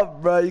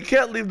up, bro. You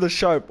can't leave the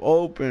sharp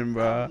open,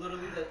 bro.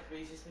 Literally the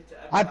craziest thing to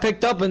ever I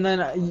picked up and then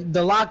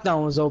the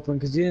lockdown was open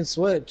because you didn't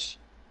switch.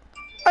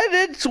 I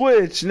did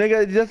switch,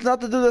 nigga. That's not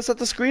the dude that set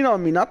the screen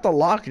on me, not the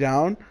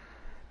lockdown.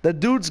 The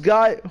dude's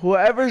guy,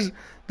 whoever's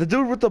the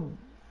dude with the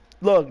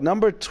look,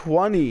 number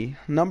 20.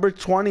 Number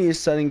 20 is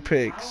setting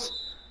picks.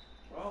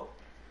 Bro,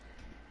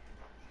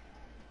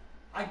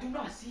 I do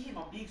not see him.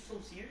 I'm being so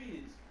serious.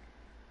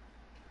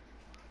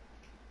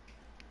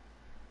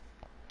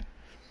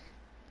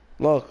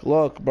 Look,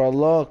 bro,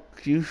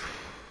 look. You.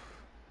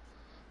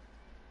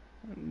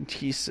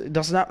 He's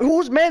does not.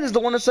 Whose man is the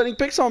one that's setting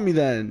picks on me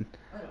then?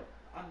 I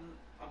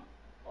don't.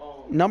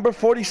 Oh. Number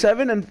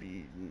 47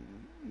 and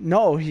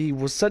no, he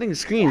was setting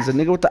screens. The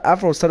nigga with the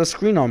afro set a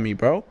screen on me,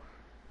 bro.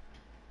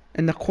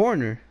 In the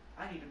corner.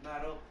 I need to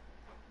mat up.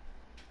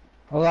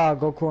 Allah,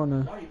 go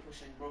corner. Why are you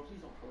pushing, bro?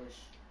 Please don't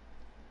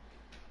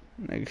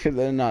push. Nigga,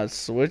 they're not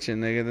switching,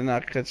 nigga. They're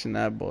not catching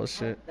that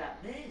bullshit. That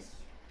miss.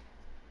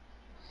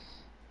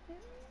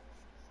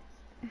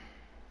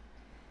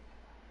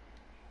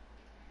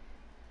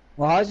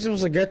 Well, how'd you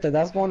supposed to get that?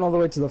 That's going all the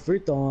way to the free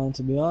throw line,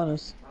 to be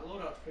honest. My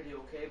loadout's pretty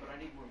okay, but I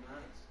need more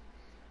mats.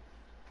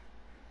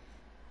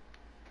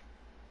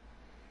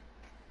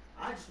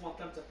 I just want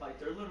them to fight.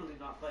 They're literally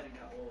not fighting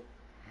at all.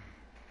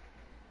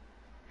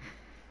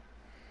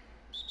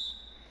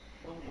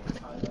 Don't even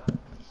try that.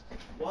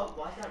 What?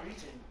 Why's that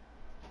reaching?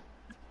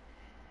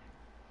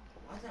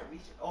 Why's that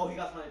reaching? Oh, he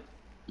got sniped.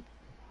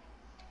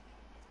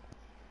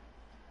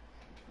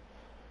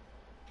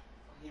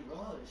 He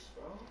rushed,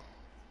 bro.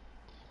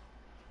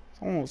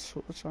 Someone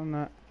switch on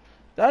that.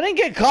 I didn't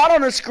get caught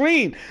on the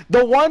screen.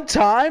 The one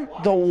time,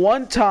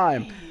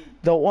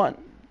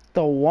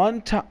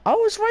 I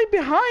was right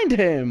behind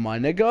him, my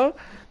nigga.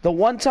 The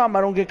one time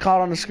I don't get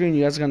caught on the screen,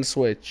 you guys are gonna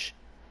switch.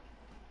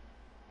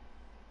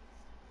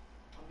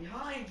 I'm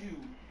behind you.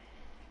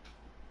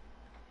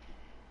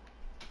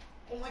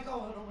 Oh my god, oh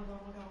my god,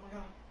 oh my god, oh my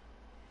god.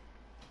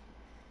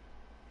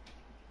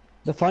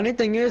 The funny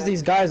thing is,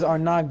 these guys are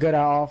not good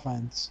at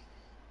offense.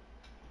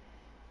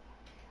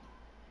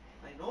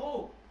 I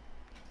know.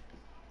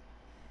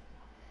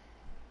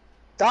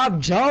 Stop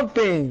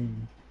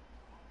jumping.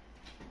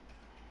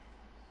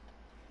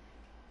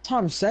 That's what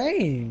I'm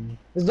saying.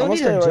 There's no I'm gonna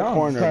need stay to right jump.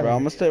 corner, bro. I'm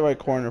gonna stay right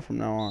corner from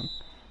now on.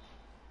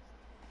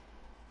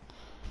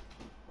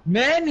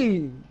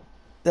 Manny.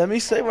 Let me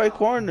stay right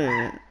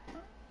corner.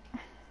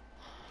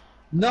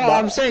 No,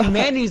 I'm saying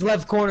Manny's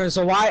left corner.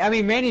 So why? I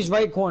mean, Manny's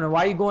right corner.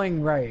 Why are you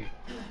going right?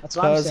 That's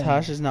what I'm Because saying.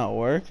 Hash is not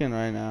working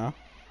right now.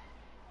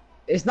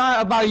 It's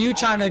not about you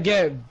trying to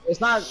get.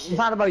 It's not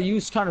about you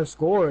trying to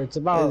score. It's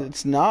about.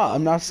 It's not.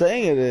 I'm not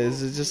saying it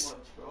is. It's just.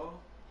 Bro.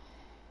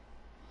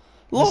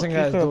 Look, This you thing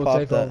has could have dual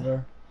popped that.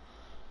 takeover.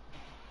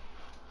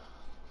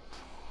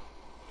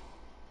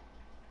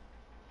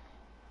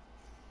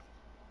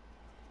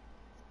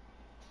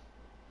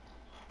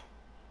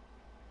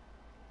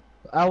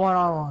 I want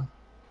on one.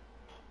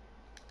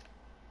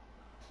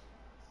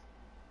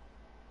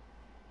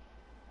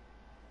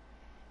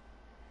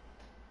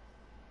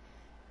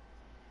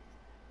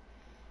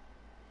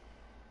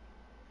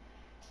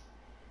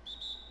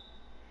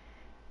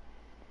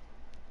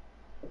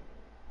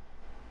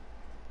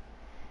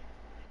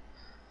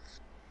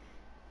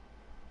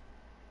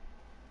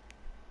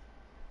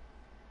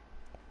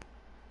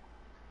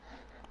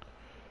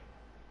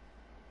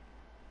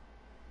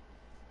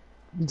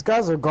 These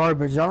guys are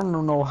garbage. I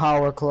don't know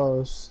how we're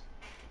close.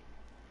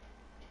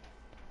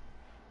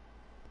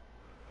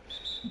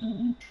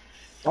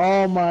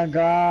 Oh my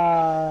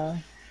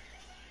god.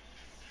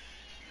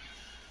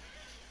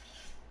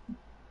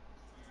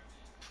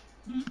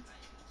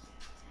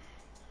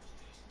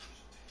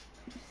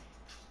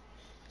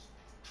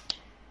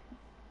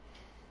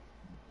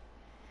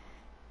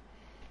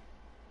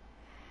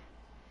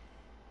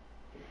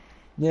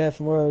 Yeah,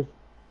 for word.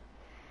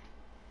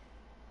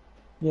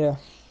 Yeah.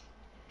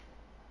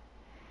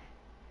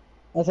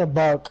 That's a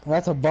buck.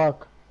 That's a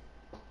buck.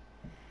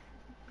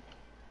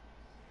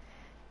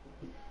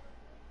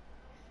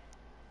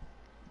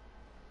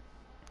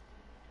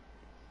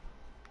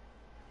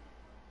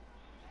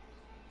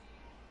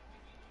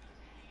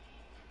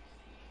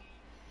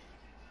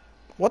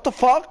 What the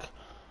fuck?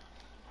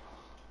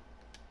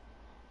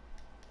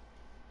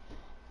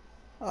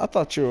 I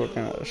thought you were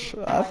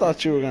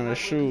gonna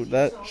shoot.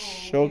 That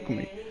shook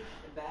me.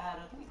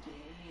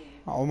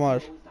 How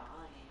much?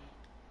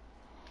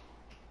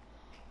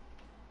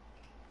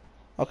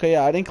 Okay,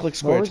 yeah, I didn't click What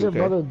square was too, your okay?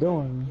 brother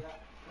doing?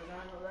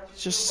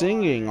 It's just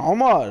singing.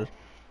 Omar,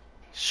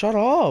 shut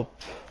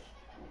up.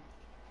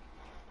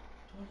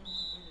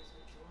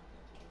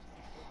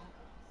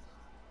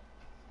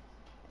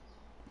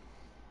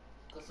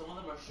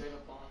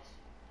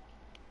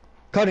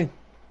 Cutting.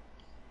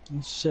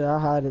 Shit, I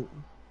had it.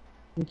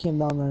 He came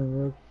down there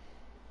and worked.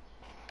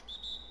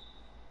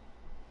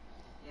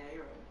 Yeah,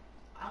 you're right.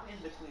 I'm in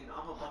between.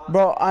 I'm a boss.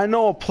 Bro, I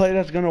know a play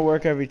that's gonna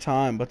work every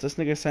time, but this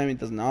nigga Sammy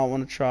does not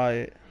want to try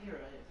it. You're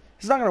right.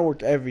 It's not gonna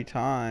work every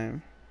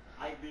time.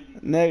 I really.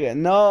 Nigga,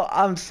 no,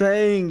 I'm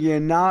saying you're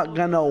not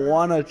gonna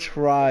wanna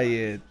try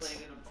it.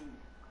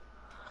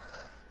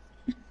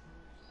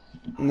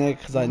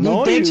 Nigga, cause I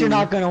know He thinks you. you're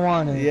not gonna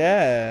want it.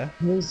 Yeah.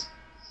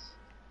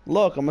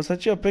 Look, I'm gonna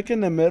set you a pick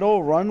in the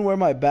middle, run where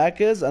my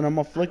back is, and I'm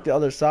gonna flick the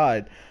other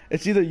side.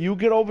 It's either you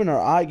get open or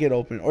I get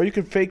open, or you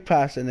can fake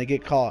pass and they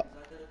get caught.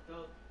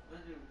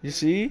 You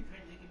see?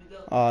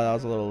 Oh, that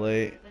was a little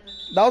late.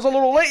 That was a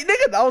little late,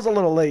 nigga. That was a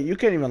little late. You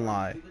can't even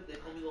lie.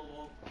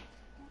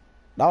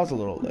 That was a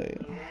little late.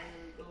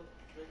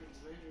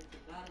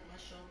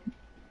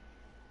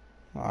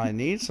 I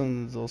need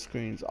some of those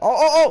screens.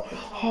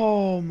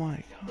 Oh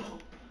my god.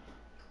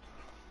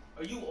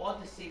 Are you all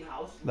the same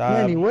house?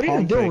 That Manny, what are you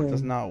pump fake doing?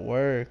 does not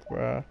work,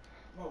 bruh.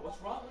 Bro,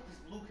 what's wrong with this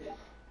blue kid?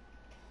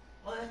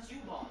 Oh, that's you,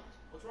 Bob.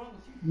 What's wrong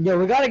with you? Yo,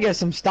 we gotta get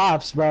some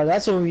stops, bro.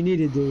 That's what we need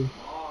to do.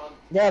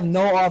 They have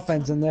no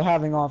offense and they're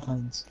having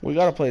offense. We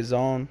gotta play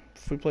zone.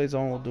 If we play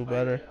zone, we'll do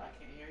better.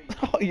 I can't hear you.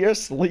 Oh, you're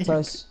asleep.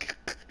 Plus,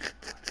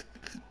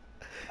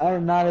 I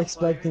am not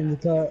expecting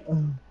to cut.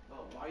 Oh,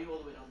 why are you all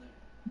the way down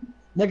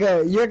there?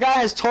 Nigga, your guy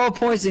has 12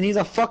 points and he's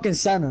a fucking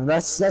center.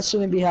 That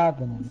shouldn't be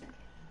happening.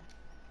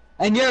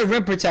 And you're a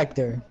rim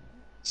protector.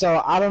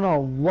 So I don't know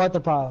what the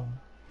problem.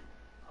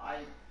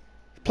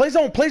 Play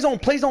zone, play zone,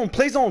 play zone,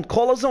 play zone.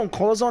 Call a zone,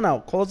 call a zone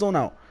out, call a zone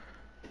out.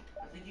 I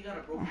think you got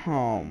a broken.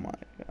 Oh my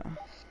god.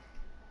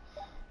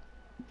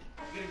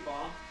 I'm getting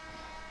bombed.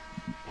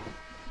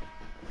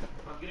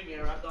 I'm getting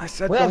air wrapped I up.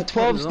 said We have don't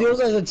 12 put it steals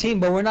on. as a team,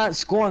 but we're not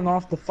scoring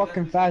off the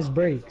fucking fast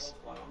breaks.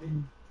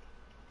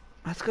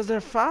 That's because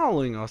they're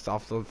fouling us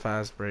off the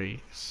fast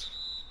breaks.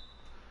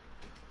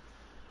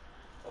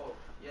 Oh,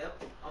 yep,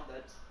 I'm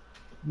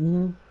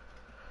dead.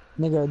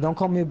 Nigga, don't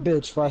call me a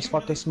bitch for I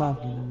fucking smack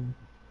you.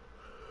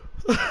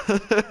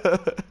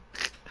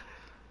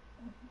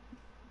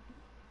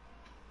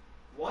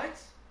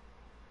 What?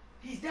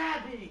 He's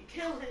dabbing!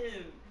 Kill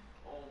him!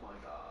 Oh my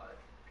god.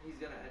 He's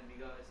gonna end me,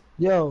 guys.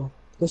 Yo,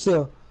 good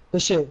steal.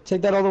 Good shit.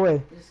 Take that all the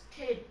way. This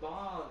kid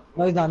bombed.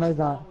 No, he's not, no, What's he's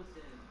not. wrong with him?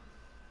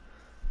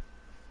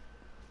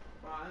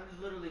 Bro,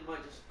 I literally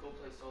might just go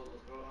play solos,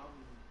 bro. I'm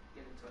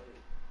getting tired.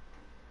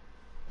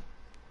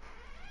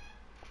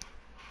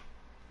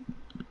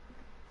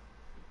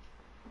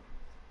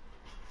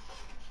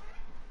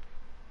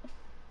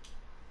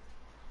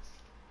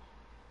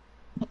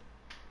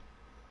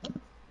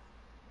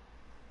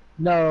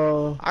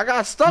 No. I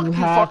got stuck, you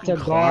have fucking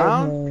to guard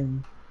clown.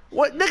 him.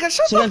 What, nigga,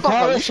 shut So the then fuck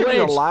call up. a You should be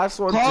the switch. last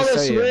one Call to a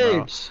say it, bro.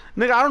 switch.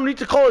 Nigga, I don't need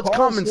to call it. It's Call a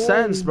common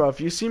sense, switch. bro.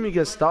 If you see me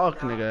get stuck,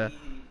 nigga.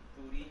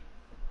 Booty.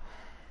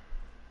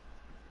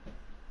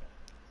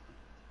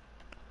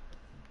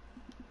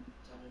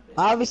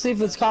 Obviously,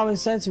 if it's common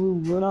sense,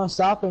 we're not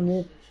stopping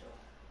it.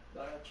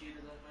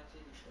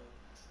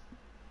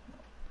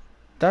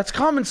 That's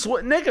common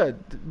nigga,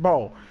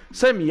 bro.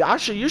 Sammy,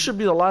 you should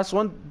be the last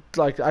one.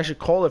 Like, I should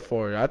call it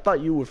for you. I thought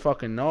you would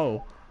fucking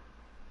know.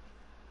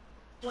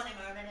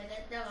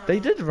 They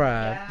did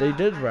rap. They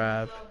did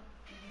rap.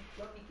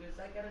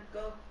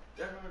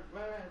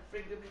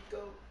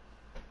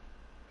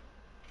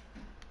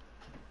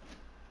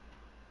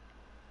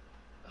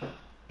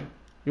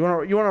 You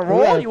wanna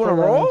roll? You wanna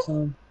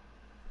roll?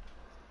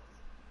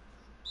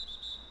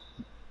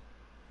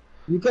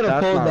 You could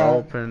have That's pulled not that.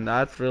 open.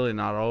 That's really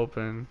not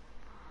open.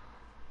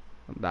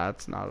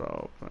 That's not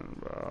open,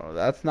 bro.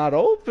 That's not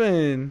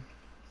open.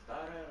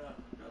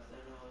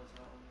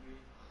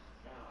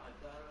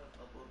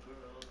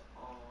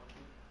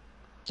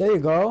 There you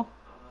go.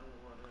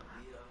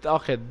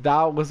 Okay,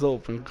 that was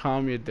open.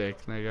 Calm your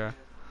dick, nigga.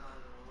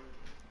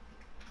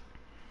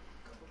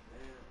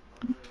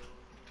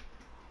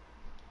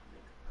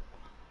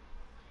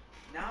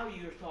 Now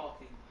you're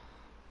talking.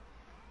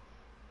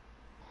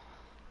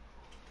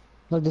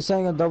 Like they're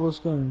saying a double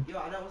screen. Yo,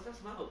 what's that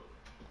smell?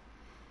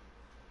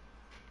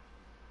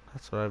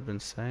 That's what I've been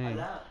saying.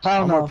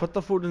 Hell Omar, no. put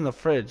the food in the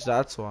fridge.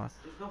 That's why.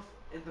 There's no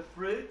in the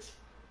fridge?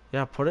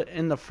 Yeah, put it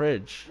in the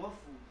fridge. What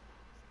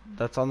food?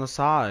 That's on the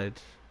side.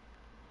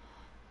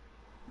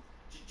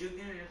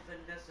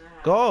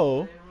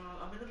 Go.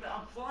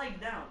 I'm flying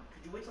down.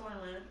 Could you wait till I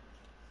land?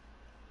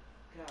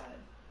 God.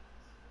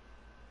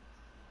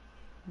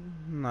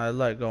 I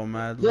let go,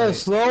 mad. Yeah, late.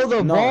 slow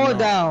the ball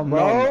down,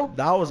 bro. No,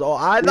 that was all.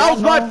 That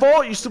was my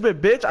fault, you stupid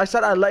bitch. I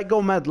said I let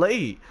go mad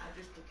late. I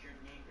just took your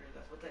nigger.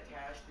 That's what that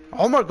cash do.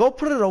 Omar, go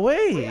put it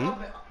away. Wait,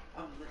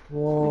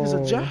 Whoa. He's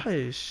a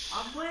Josh.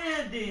 I'm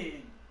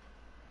landing.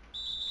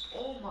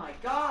 Oh my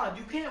god,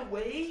 you can't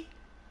wait?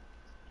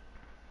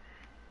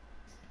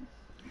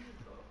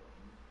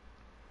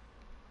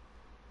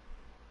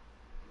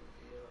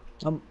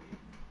 Um,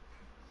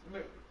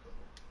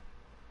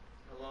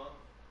 Hello?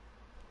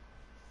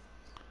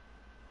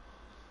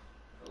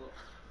 Hello?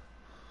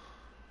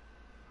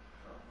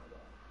 Oh my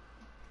god.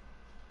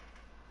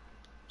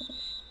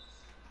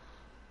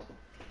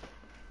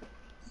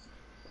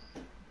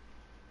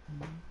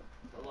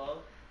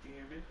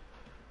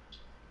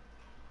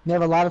 You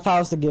have a lot of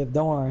fouls to give.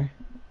 Don't worry.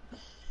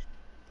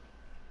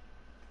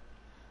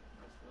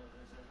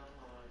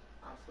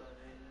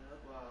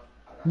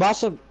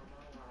 Watch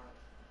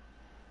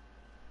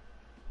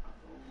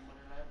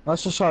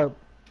the sharp.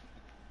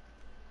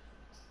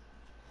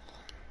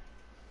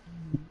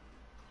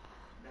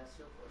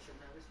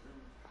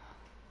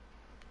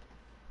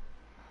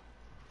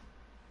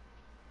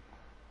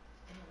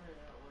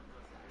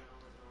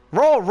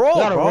 Roll, You roll,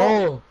 gotta bro.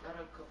 roll. Got a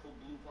couple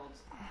blue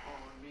pumps on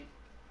me.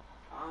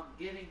 I'm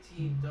getting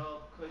teamed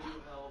up. Could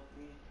you help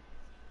me?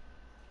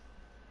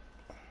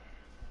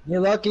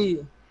 You're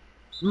lucky.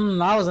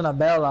 I was in a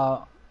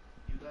bailout.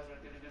 You guys are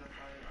gonna get a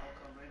fire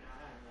outcome right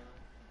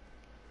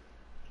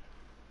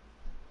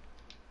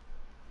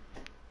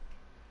now.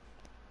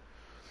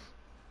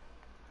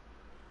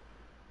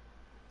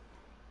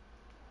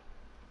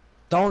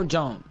 Don't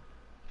jump.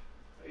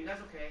 Are you guys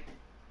okay?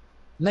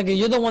 Nigga,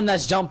 you're the one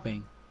that's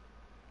jumping.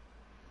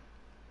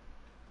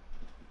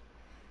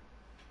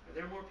 Are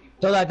there more people?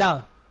 Throw that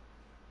down.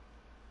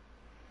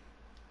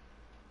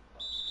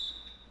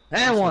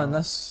 And one.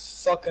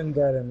 Let's fucking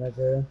get him,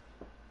 nigga.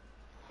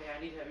 Hey, I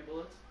need heavy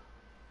bullets.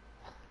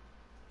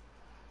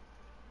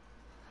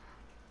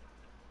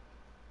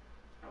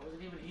 I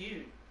wasn't even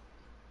here.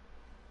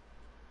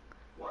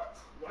 What?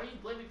 Why are you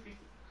blaming me?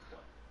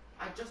 What?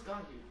 I just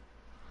got here.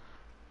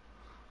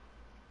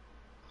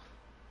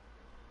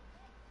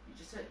 You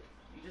just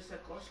said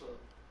ThatClutchLuck.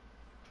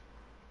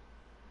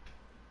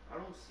 I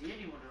don't see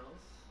anyone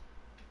else.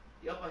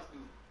 Yup, I do.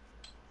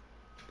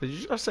 Did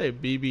you just say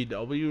BBW,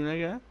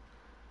 nigga?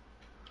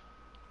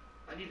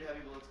 I need heavy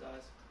bullets,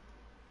 guys.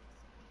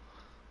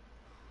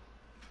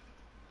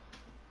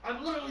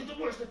 I'm literally the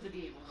worst at the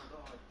game. Oh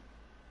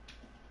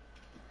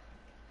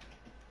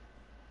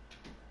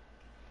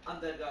my god. I'm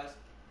dead, guys.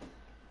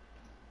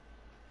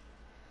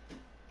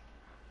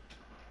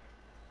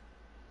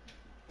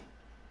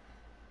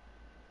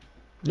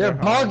 They're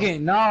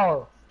bugging.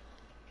 No.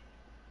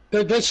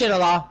 Good shit,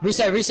 Allah.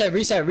 Reset.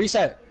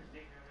 Reset.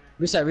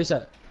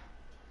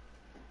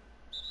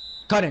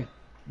 Cutting.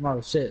 Oh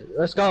shit.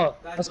 Let's go.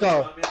 Guys, Let's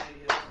go. I'm gonna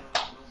hit no,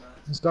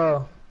 Let's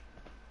go.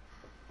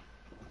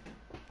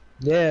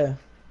 Yeah.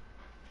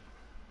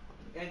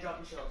 and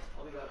dropping shells.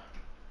 I'll be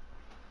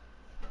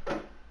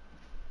back.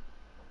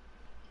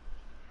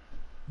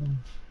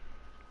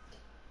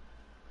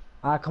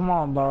 Ah, come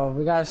on, bro.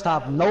 We gotta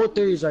stop. No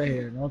threes right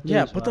here. No threes.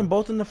 Yeah, put bro. them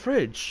both in the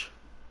fridge.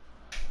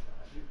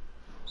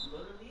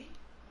 Literally?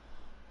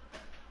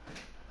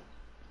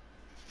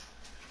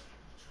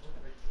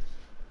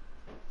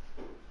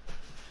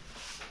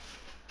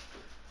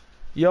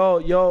 Yo,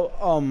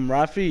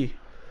 Rafi.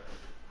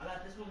 I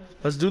got this one.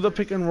 Let's do the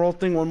pick and roll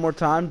thing one more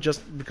time,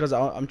 just because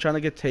I'm trying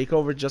to get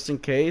takeover, just in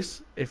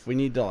case if we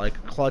need to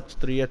like clutch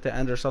 3 at the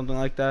end or something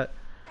like that.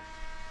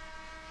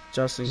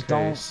 Just in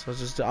case. Let's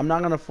just I'm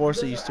not gonna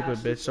force it, you stupid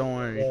bitch. Don't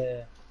worry.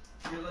 Yeah.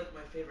 You're like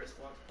my favorite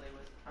squad to play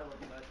with. I love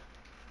you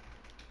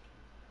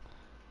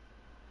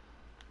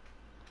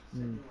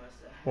guys.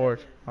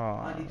 Fourth.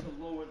 I need to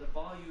lower the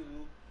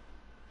volume.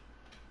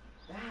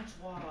 That's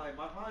why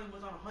my volume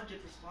was on 100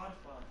 for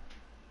Spotify.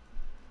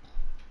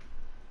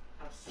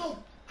 I'm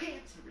so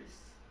cancerous.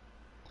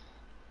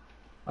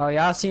 Oh,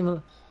 y'all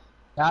seem.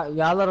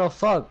 Y'all little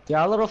fucked.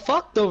 Y'all little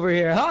fucked over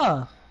here,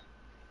 huh?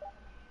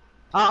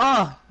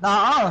 Yeah,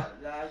 I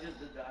just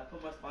did that. I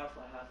put my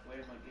Spotify halfway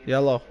in my game.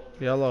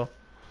 Yellow.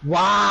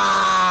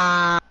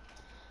 Wow.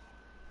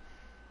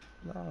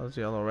 No, it's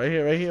yellow. Right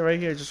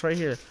here, just right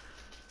here.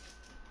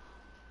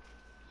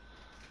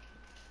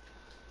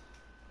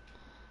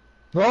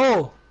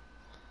 Bro.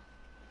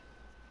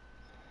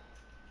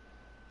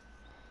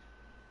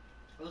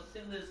 Let's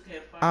sing this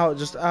campfire Out,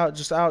 song.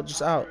 just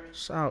out.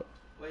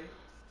 Wait,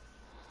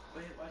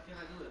 why can't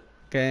I do it?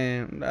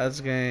 Game, that's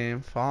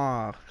game.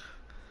 Fuck.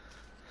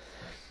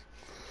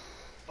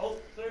 Oh,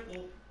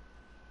 circle.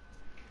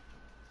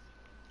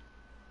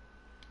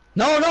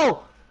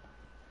 No.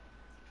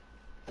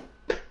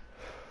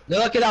 You're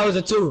lucky that was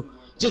a 2.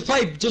 Just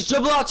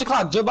dribble out the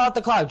clock.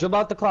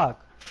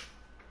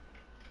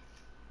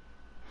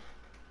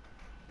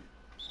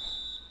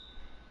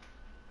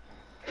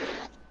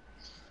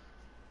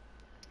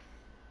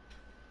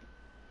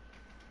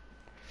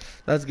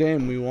 That's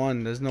game. We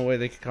won. There's no way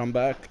they could come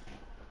back.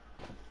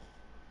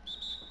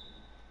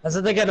 That's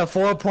if they get a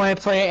 4-point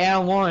play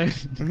and 1.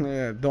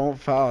 Yeah, don't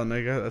foul,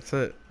 nigga. That's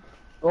it.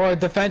 Or a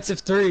defensive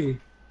 3.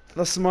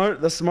 The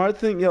smart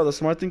thing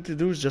to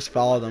do is just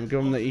follow them.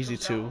 Give them the easy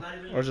 2,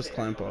 or just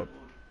clamp up.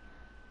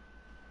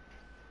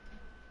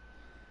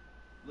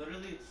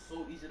 Literally, it's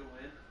so easy to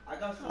win. I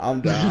got so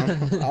I'm mad.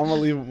 down. I'm gonna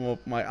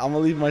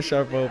leave my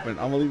sharp open.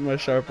 I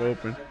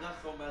got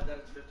so mad that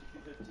it's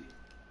 50-50.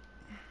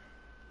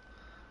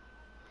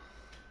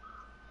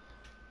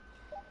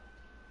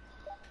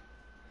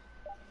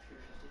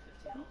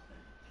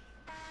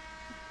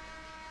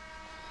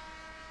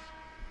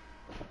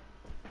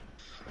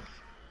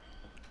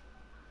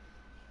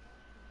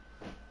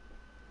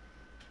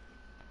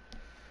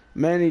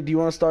 Manny, do you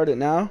want to start it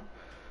now?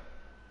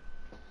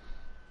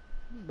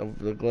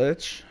 The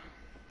glitch.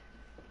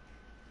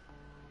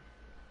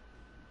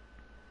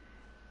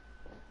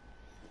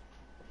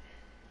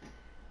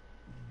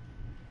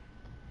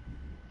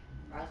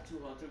 two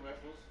hunting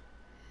rifles.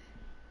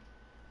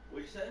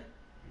 What'd you say?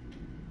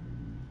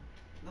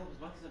 No,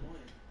 because Monkey's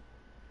annoying.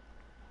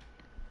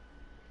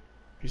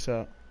 Peace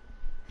out.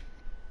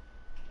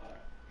 Alright.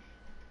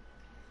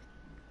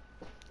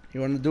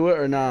 You want to do it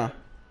or nah?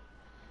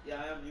 Yeah,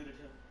 I unmuted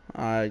him.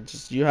 Alright,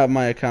 just you have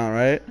my account,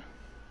 right?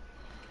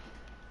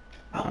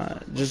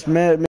 Alright, just